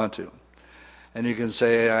if you want to. And you can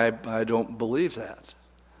say, I don't believe that.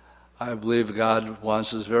 I believe God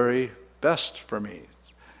wants his very best for me,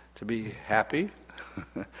 to be happy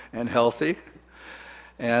and healthy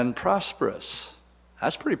and prosperous.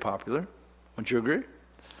 That's pretty popular. Wouldn't you agree?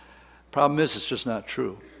 Problem is, it's just not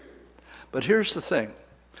true. But here's the thing.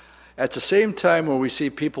 At the same time where we see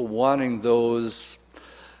people wanting those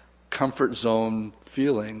comfort zone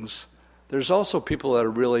feelings, there's also people that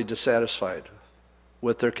are really dissatisfied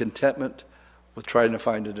with their contentment with trying to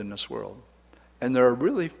find it in this world. And there are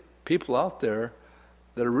really people out there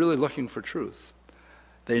that are really looking for truth.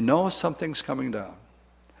 They know something's coming down.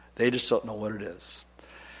 They just don't know what it is.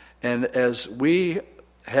 And as we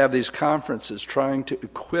have these conferences trying to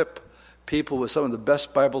equip people with some of the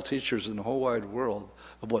best Bible teachers in the whole wide world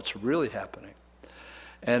of what's really happening,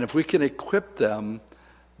 and if we can equip them,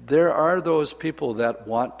 there are those people that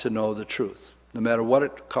want to know the truth, no matter what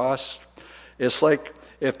it costs. It's like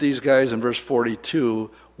if these guys in verse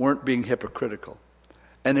 42 weren't being hypocritical,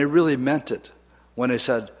 and they really meant it when they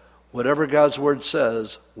said, whatever God's word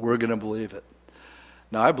says, we're going to believe it.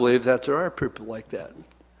 Now, I believe that there are people like that.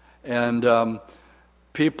 And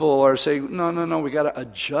people are saying, no, we got to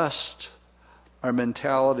adjust our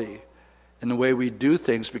mentality and the way we do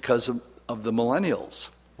things because of the millennials.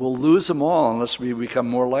 We'll lose them all unless we become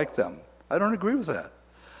more like them. I don't agree with that.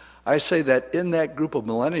 I say that in that group of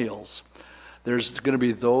millennials, there's going to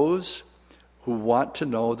be those who want to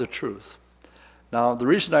know the truth. Now, the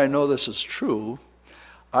reason I know this is true,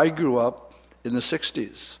 I grew up in the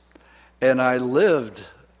 60s, and I lived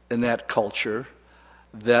in that culture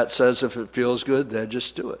that says if it feels good, then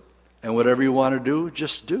just do it. And whatever you want to do,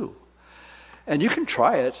 just do. And you can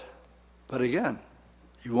try it, but again,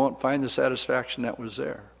 you won't find the satisfaction that was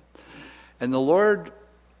there. And the Lord,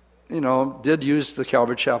 did use the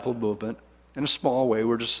Calvary Chapel movement in a small way.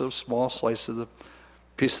 We're just a small slice of the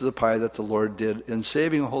piece of the pie that the Lord did in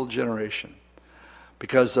saving a whole generation.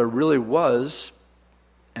 Because there really was,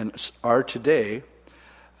 and are today,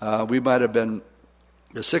 we might have been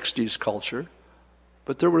the 60s culture,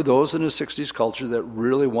 but there were those in the 60s culture that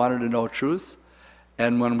really wanted to know truth,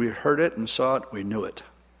 and when we heard it and saw it, we knew it.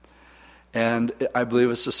 And I believe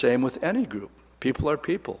it's the same with any group. People are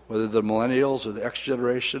people, whether the millennials or the X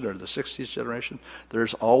generation or the 60s generation.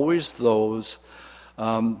 There's always those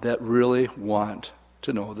that really want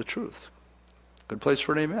to know the truth. Good place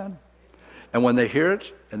for an amen. And when they hear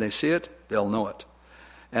it and they see it, they'll know it.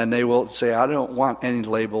 And they will say, I don't want any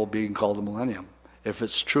label being called the millennium. If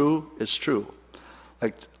it's true, it's true.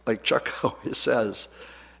 Like Chuck always says,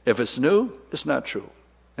 if it's new, it's not true.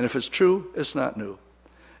 And if it's true, it's not new.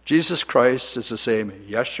 Jesus Christ is the same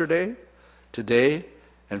yesterday, today,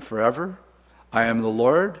 and forever. I am the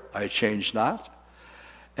Lord, I change not.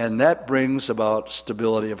 And that brings about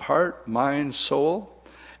stability of heart, mind, soul,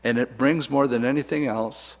 and it brings more than anything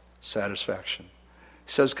else satisfaction.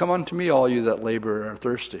 He says, come unto me, all you that labor and are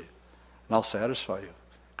thirsty, and I'll satisfy you,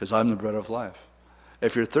 because I'm the bread of life.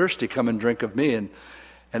 If you're thirsty, come and drink of me, and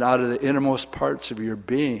out of the innermost parts of your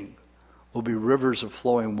being will be rivers of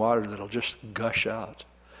flowing water that'll just gush out.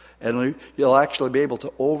 And you'll actually be able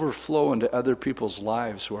to overflow into other people's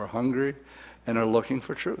lives who are hungry and are looking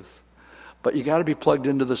for truth. But you got to be plugged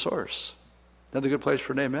into the source. That's a good place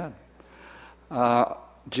for an amen.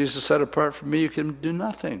 Jesus said, apart from me, you can do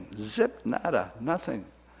nothing. Zip, nada, nothing.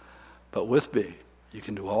 But with me, you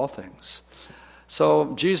can do all things.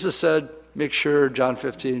 So Jesus said, make sure, John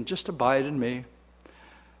 15, just abide in me.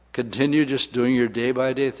 Continue just doing your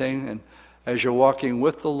day-by-day thing. And as you're walking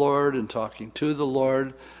with the Lord and talking to the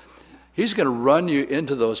Lord, He's going to run you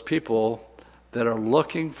into those people that are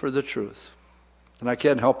looking for the truth. And I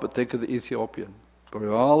can't help but think of the Ethiopian, going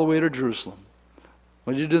all the way to Jerusalem.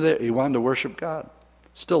 What did you do there? He wanted to worship God.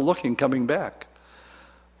 Still looking, coming back.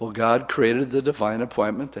 Well, God created the divine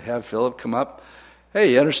appointment to have Philip come up.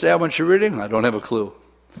 Hey, you understand what you're reading? I don't have a clue,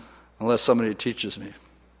 unless somebody teaches me.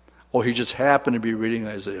 Oh, he just happened to be reading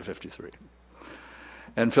Isaiah 53.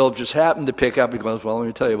 And Philip just happened to pick up, he goes, well, let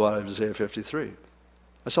me tell you about Isaiah 53.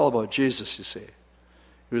 That's all about Jesus, you see.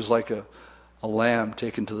 He was like a lamb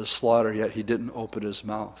taken to the slaughter, yet he didn't open his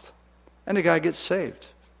mouth. And the guy gets saved,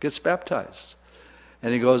 gets baptized.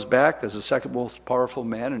 And he goes back as the second most powerful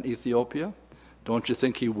man in Ethiopia. Don't you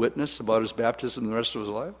think he witnessed about his baptism the rest of his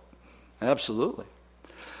life? Absolutely.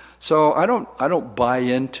 So I don't buy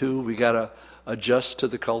into, we got to adjust to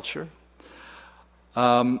the culture.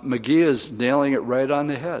 McGee is nailing it right on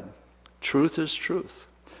the head. Truth is truth.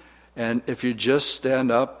 And if you just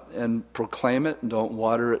stand up and proclaim it and don't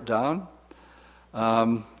water it down,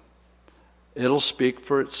 it'll speak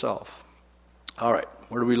for itself. All right,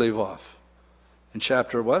 where do we leave off? In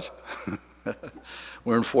chapter what?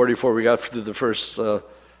 We're in 44. We got through the first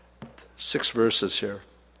 6 verses here.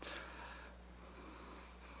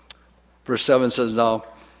 Verse 7 says, now,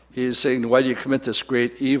 he's saying, why do you commit this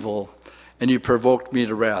great evil? And you provoked me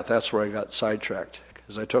to wrath. That's where I got sidetracked,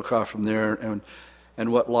 because I took off from there.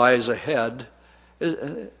 And what lies ahead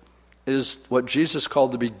is what Jesus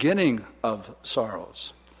called the beginning of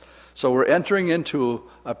sorrows. So we're entering into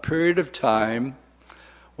a period of time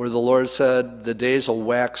where the Lord said the days will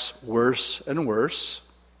wax worse and worse.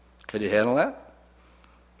 Can you handle that?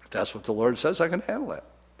 If that's what the Lord says, I can handle that.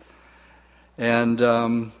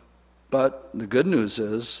 And but the good news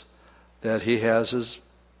is that He has His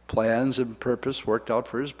plans and purpose worked out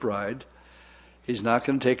for His bride. He's not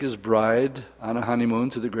going to take His bride on a honeymoon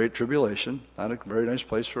through the Great Tribulation. Not a very nice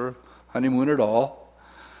place for a honeymoon at all.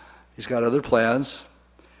 He's got other plans.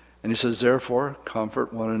 And He says, therefore,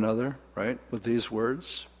 comfort one another, right, with these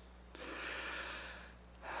words.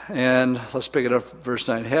 And let's pick it up, verse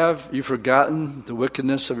 9. Have you forgotten the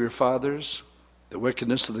wickedness of your fathers, the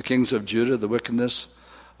wickedness of the kings of Judah, the wickedness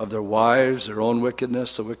of their wives, their own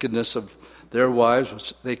wickedness, the wickedness of their wives,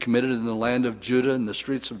 which they committed in the land of Judah and the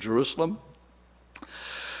streets of Jerusalem?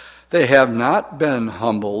 They have not been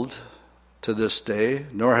humbled to this day,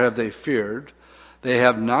 nor have they feared. They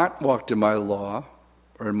have not walked in my law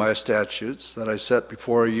or in my statutes that I set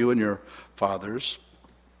before you and your fathers.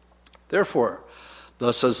 Therefore,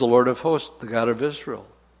 thus says the Lord of hosts, the God of Israel,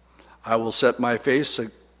 I will set my face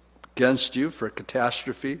against you for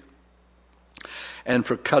catastrophe and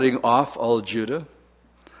for cutting off all Judah.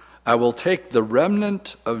 I will take the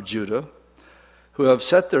remnant of Judah, who have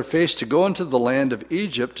set their face to go into the land of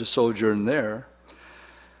Egypt to sojourn there,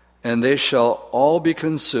 and they shall all be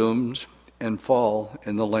consumed and fall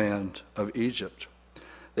in the land of Egypt.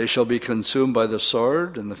 They shall be consumed by the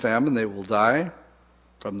sword and the famine. They will die,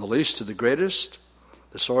 from the least to the greatest,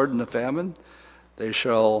 the sword and the famine. They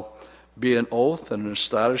shall be an oath and an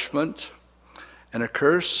astonishment, and a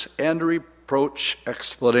curse and a reproach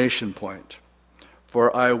explanation point.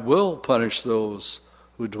 For I will punish those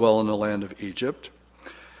who dwell in the land of Egypt,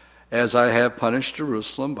 as I have punished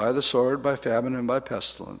Jerusalem by the sword, by famine, and by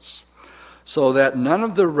pestilence, so that none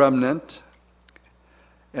of the remnant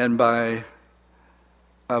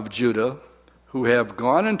of Judah who have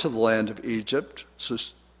gone into the land of Egypt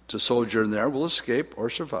to sojourn there will escape or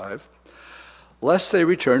survive, lest they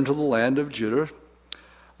return to the land of Judah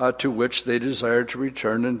to which they desire to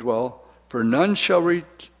return and dwell. For none shall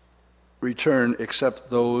return except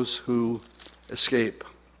those who escape.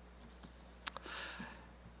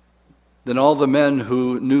 Then all the men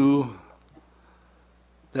who knew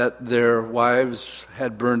that their wives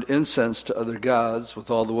had burned incense to other gods, with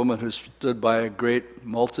all the women who stood by a great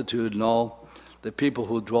multitude and all the people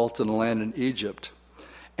who dwelt in the land in Egypt,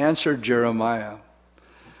 answered Jeremiah.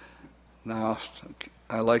 Now,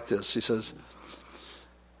 I like this. He says,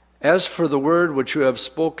 as for the word which you have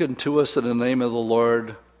spoken to us in the name of the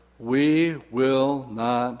Lord, we will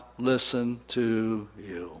not listen to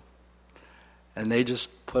you. And they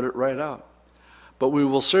just put it right out. But we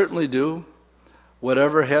will certainly do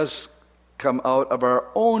whatever has come out of our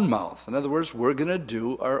own mouth. In other words, we're going to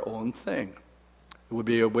do our own thing. It would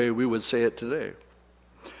be a way we would say it today.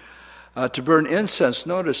 To burn incense,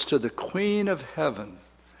 notice, to the Queen of Heaven.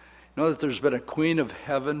 You know that there's been a Queen of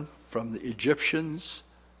Heaven from the Egyptians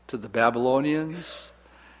to the Babylonians,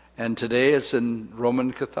 and today it's in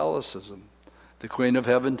Roman Catholicism. The Queen of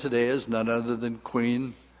Heaven today is none other than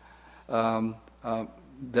Queen than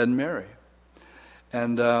Mary.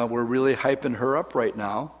 And we're really hyping her up right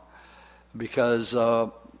now because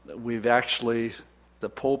we've actually, the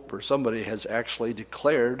Pope or somebody has actually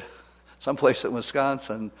declared, someplace in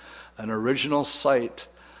Wisconsin, an original site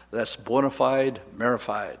that's bona fide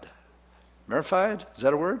Marified. Marified? Is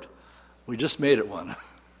that a word? We just made it one.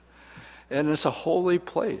 And it's a holy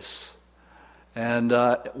place. And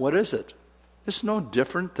what is it? It's no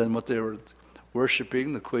different than what they were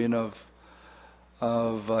worshiping, the Queen of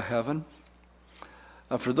Heaven.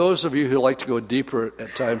 For those of you who like to go deeper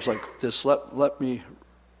at times like this, let me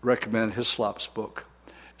recommend Hislop's book.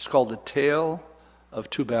 It's called The Tale of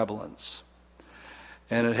Two Babylons.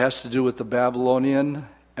 And it has to do with the Babylonian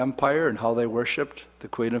Empire and how they worshipped the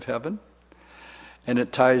Queen of Heaven. And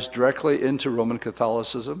it ties directly into Roman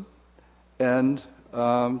Catholicism and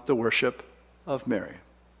the worship of Mary.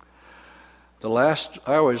 I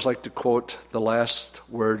always like to quote the last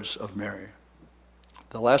words of Mary.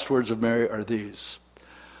 The last words of Mary are these: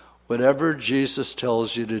 whatever Jesus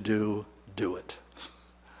tells you to do, do it.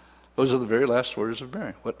 Those are the very last words of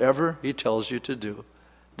Mary. Whatever he tells you to do,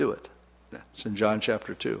 do it. It's in John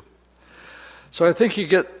chapter 2. So I think you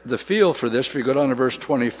get the feel for this if you go down to verse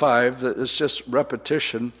 25, that it's just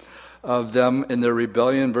repetition of them in their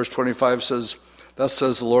rebellion. Verse 25 says, thus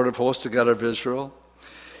says the Lord of hosts, the God of Israel,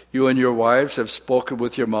 you and your wives have spoken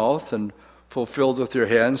with your mouth and fulfilled with your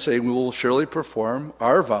hands, saying, we will surely perform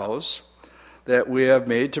our vows that we have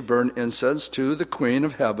made to burn incense to the Queen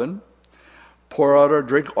of Heaven, pour out our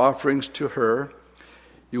drink offerings to her.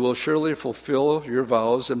 You will surely fulfill your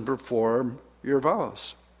vows and perform your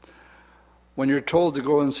vows. When you're told to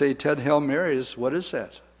go and say 10 Hail Marys, what is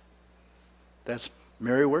that? That's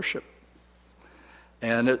Mary worship.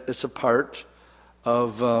 And it's a part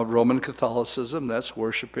of Roman Catholicism. That's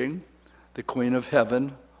worshiping the Queen of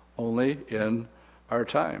Heaven only in our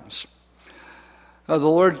times. Now the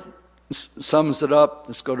Lord sums it up.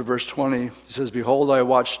 Let's go to verse 20. He says, behold, I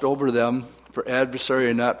watched over them for adversary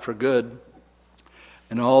and not for good.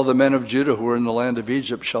 And all the men of Judah who were in the land of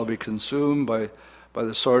Egypt shall be consumed by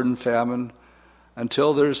the sword and famine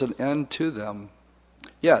until there's an end to them.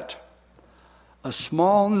 Yet a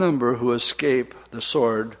small number who escape the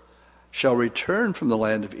sword shall return from the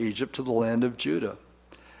land of Egypt to the land of Judah.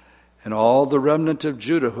 And all the remnant of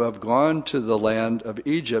Judah who have gone to the land of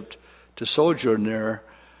Egypt to sojourn there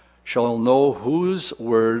shall know whose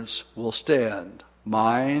words will stand,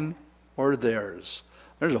 mine or theirs.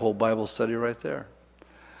 There's a whole Bible study right there.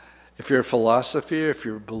 If your philosophy, if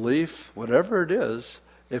your belief, whatever it is,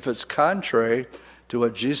 if it's contrary to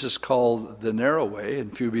what Jesus called the narrow way,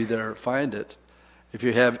 and few be there find it, if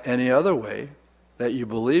you have any other way that you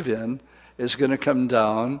believe in, it's going to come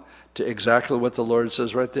down to exactly what the Lord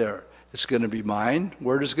says right there. It's going to be mine,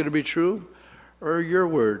 word is going to be true, or your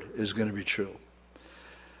word is going to be true.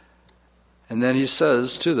 And then he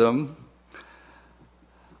says to them,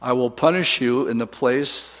 I will punish you in the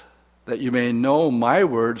place that you may know my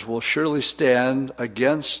words will surely stand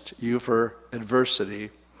against you for adversity.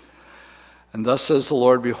 And thus says the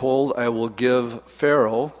Lord, behold, I will give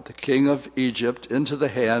Pharaoh, the king of Egypt, into the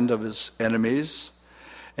hand of his enemies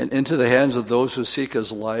and into the hands of those who seek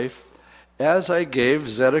his life, as I gave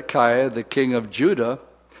Zedekiah, the king of Judah,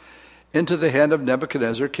 into the hand of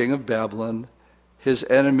Nebuchadnezzar, king of Babylon, his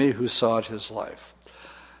enemy who sought his life.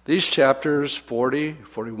 These chapters 40,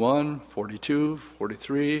 41, 42,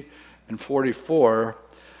 43, and 44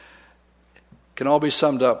 can all be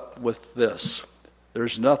summed up with this: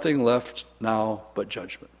 there's nothing left now but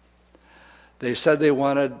judgment. They said they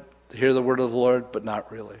wanted to hear the word of the Lord, but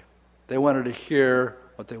not really. They wanted to hear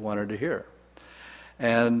what they wanted to hear.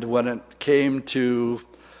 And when it came to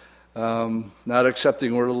not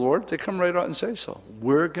accepting the word of the Lord, they come right out and say so.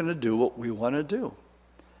 We're going to do what we want to do.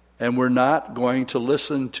 And we're not going to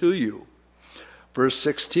listen to you. Verse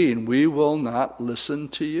 16, we will not listen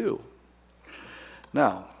to you.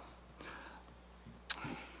 Now,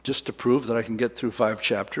 just to prove that I can get through 5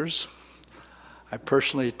 chapters, I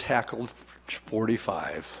personally tackled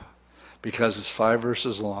 45 because it's 5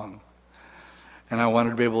 verses long. And I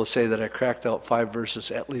wanted to be able to say that I cracked out 5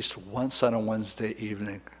 verses at least once on a Wednesday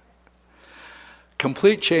evening.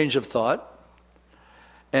 Complete change of thought.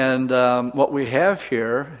 And what we have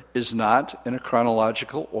here is not in a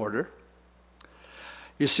chronological order.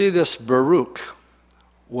 You see, this Baruch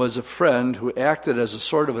was a friend who acted as a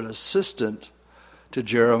sort of an assistant to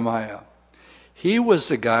Jeremiah. He was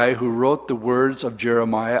the guy who wrote the words of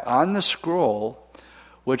Jeremiah on the scroll,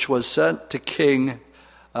 which was sent to King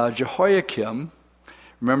Jehoiakim.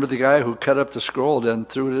 Remember the guy who cut up the scroll and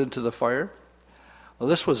threw it into the fire? Well,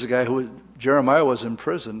 this was the guy Jeremiah was in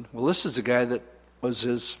prison. Well, this is the guy that was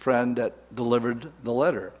his friend that delivered the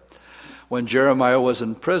letter. When Jeremiah was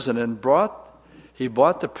in prison he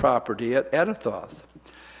bought the property at Anathoth.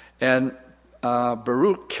 And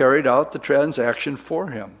Baruch carried out the transaction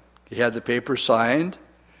for him. He had the papers signed,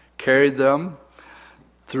 carried them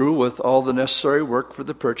through with all the necessary work for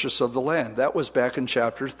the purchase of the land. That was back in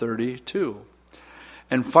chapter 32.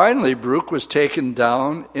 And finally, Baruch was taken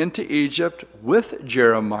down into Egypt with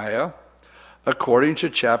Jeremiah, according to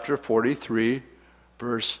chapter 43,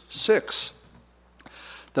 verse 6.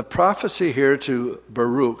 The prophecy here to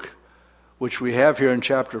Baruch, which we have here in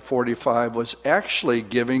chapter 45, was actually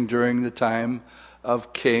given during the time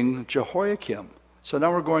of King Jehoiakim. So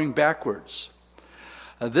now we're going backwards.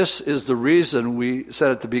 This is the reason we said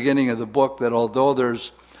at the beginning of the book that although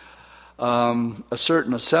there's a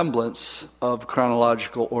certain semblance of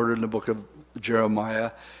chronological order in the book of Jeremiah,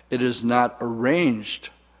 it is not arranged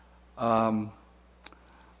in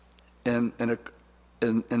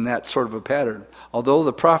that sort of a pattern. Although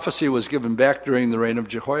the prophecy was given back during the reign of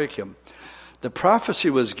Jehoiakim, the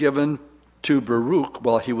prophecy was given to Baruch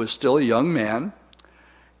while he was still a young man.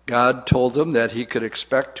 God told him that he could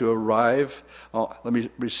expect to arrive.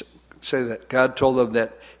 Say that. God told him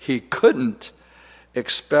that he couldn't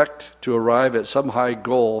expect to arrive at some high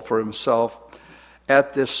goal for himself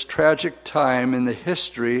at this tragic time in the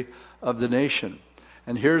history of the nation.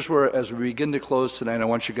 And here's where, as we begin to close tonight, I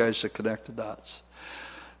want you guys to connect the dots.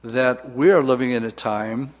 That we are living in a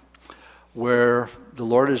time where the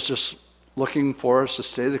Lord is just looking for us to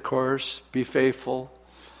stay the course, be faithful.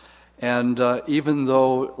 And even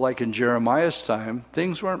though, like in Jeremiah's time,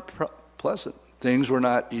 things weren't pleasant. Things were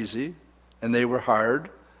not easy, and they were hard,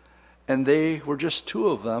 and they were just two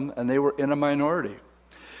of them, and they were in a minority.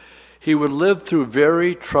 He would live through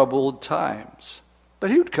very troubled times,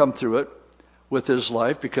 but he would come through it with his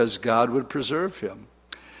life because God would preserve him.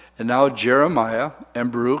 And now Jeremiah and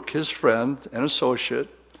Baruch, his friend and associate,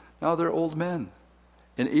 now they're old men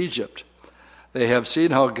in Egypt. They have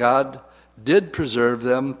seen how God did preserve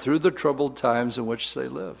them through the troubled times in which they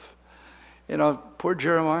live. You know, poor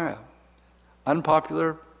Jeremiah,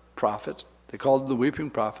 unpopular prophet. They called him the weeping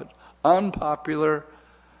prophet. Unpopular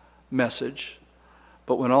message.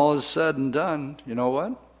 But when all is said and done, you know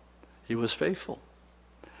what? He was faithful.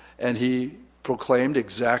 And he proclaimed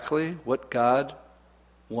exactly what God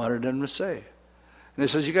wanted him to say. And he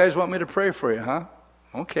says, you guys want me to pray for you, huh?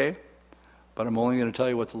 Okay. But I'm only going to tell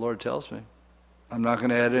you what the Lord tells me. I'm not going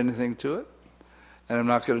to add anything to it, and I'm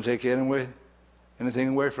not going to take anything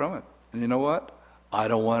away from it. And you know what? I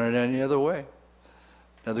don't want it any other way.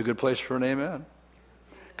 Another good place for an amen.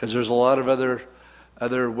 Because there's a lot of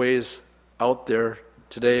other ways out there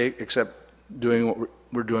today except doing what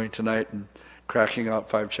we're doing tonight and cracking out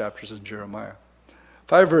 5 chapters in Jeremiah.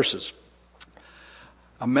 5 verses.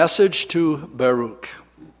 A message to Baruch.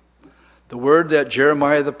 The word that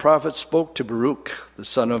Jeremiah the prophet spoke to Baruch, the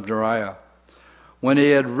son of Neriah, when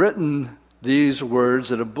he had written these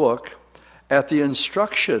words in a book at the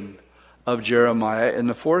instruction of Jeremiah in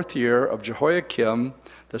the 4th year of Jehoiakim,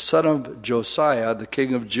 the son of Josiah, the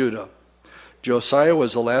king of Judah. Josiah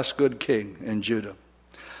was the last good king in Judah.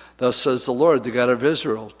 Thus says the Lord, the God of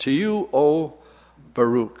Israel, to you, O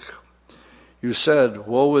Baruch, you said,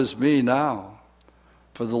 woe is me now,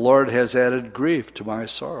 for the Lord has added grief to my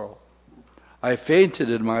sorrow. I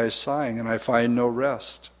fainted in my sighing, and I find no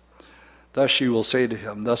rest. Thus you will say to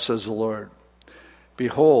him, thus says the Lord,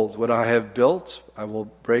 behold, what I have built, I will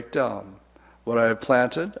break down. What I have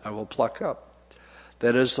planted, I will pluck up.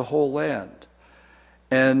 That is the whole land.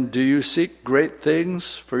 And do you seek great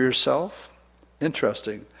things for yourself?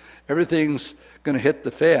 Interesting. Everything's going to hit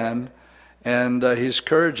the fan, and he's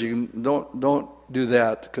encouraging, don't do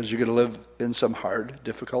that, because you're going to live in some hard,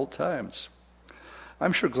 difficult times.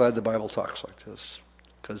 I'm sure glad the Bible talks like this,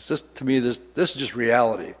 because this is just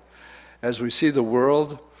reality. As we see the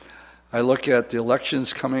world, I look at the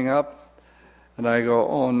elections coming up, and I go,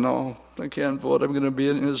 oh no, I can't vote, I'm going to be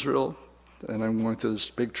in Israel, and I'm going through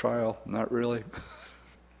this big trial. Not really.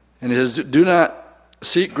 And he says, do not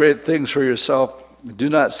seek great things for yourself, do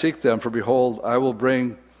not seek them, for behold, I will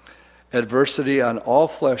bring adversity on all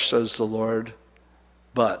flesh, says the Lord,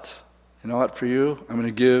 but, you know what, for you, I'm going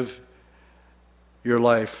to give your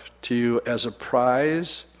life to you as a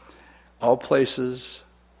prize, all places,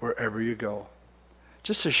 wherever you go.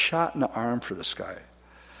 just a shot in the arm for this guy,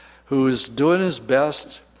 who's doing his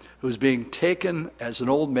best, who's being taken as an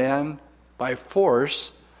old man by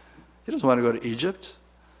force. He doesn't want to go to Egypt.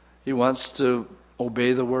 He wants to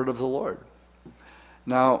obey the word of the Lord.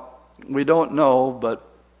 Now, we don't know, but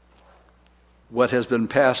what has been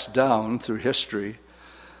passed down through history,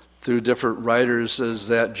 through different writers, is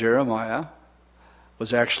that Jeremiah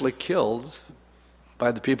was actually killed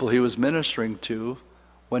by the people he was ministering to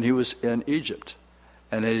when he was in Egypt,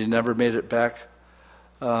 and he never made it back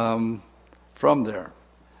from there.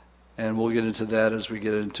 And we'll get into that as we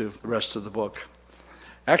get into the rest of the book.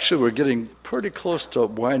 Actually, we're getting pretty close to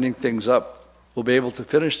winding things up. We'll be able to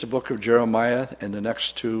finish the book of Jeremiah in the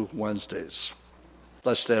next 2 Wednesdays.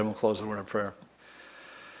 Let's stand and we'll close in a word of prayer.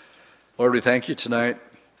 Lord, we thank you tonight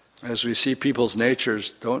as we see people's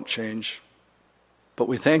natures don't change. But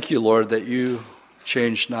we thank you, Lord, that you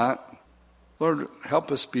change not. Lord,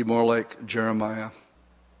 help us be more like Jeremiah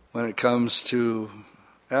when it comes to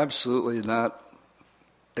absolutely not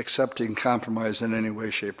accepting compromise in any way,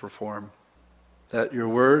 shape, or form. That your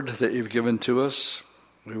word that you've given to us,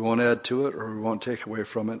 we won't add to it or we won't take away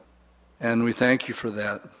from it. And we thank you for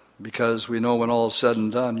that, because we know when all is said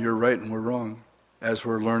and done, you're right and we're wrong, as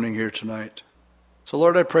we're learning here tonight. So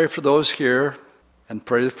Lord, I pray for those here and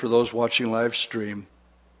pray for those watching live stream,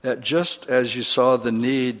 that just as you saw the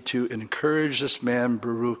need to encourage this man,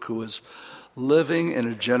 Baruch, who was living in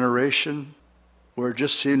a generation where it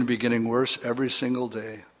just seemed to be getting worse every single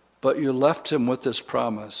day, but you left him with this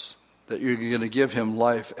promise that you're going to give him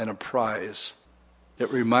life and a prize.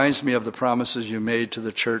 It reminds me of the promises you made to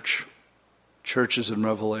the churches in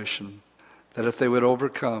Revelation, that if they would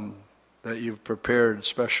overcome, that you've prepared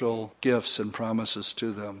special gifts and promises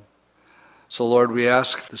to them. So Lord, we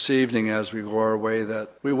ask this evening as we go our way that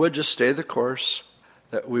we would just stay the course,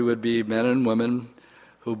 that we would be men and women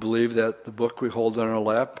who believe that the book we hold in our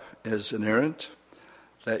lap is inerrant,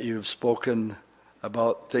 that you've spoken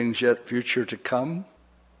about things yet future to come.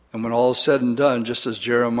 And when all is said and done, just as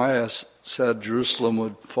Jeremiah said, Jerusalem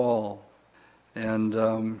would fall.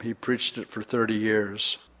 And he preached it for 30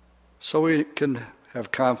 years. So we can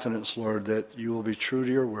have confidence, Lord, that you will be true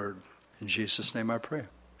to your word. In Jesus' name I pray.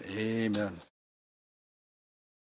 Amen.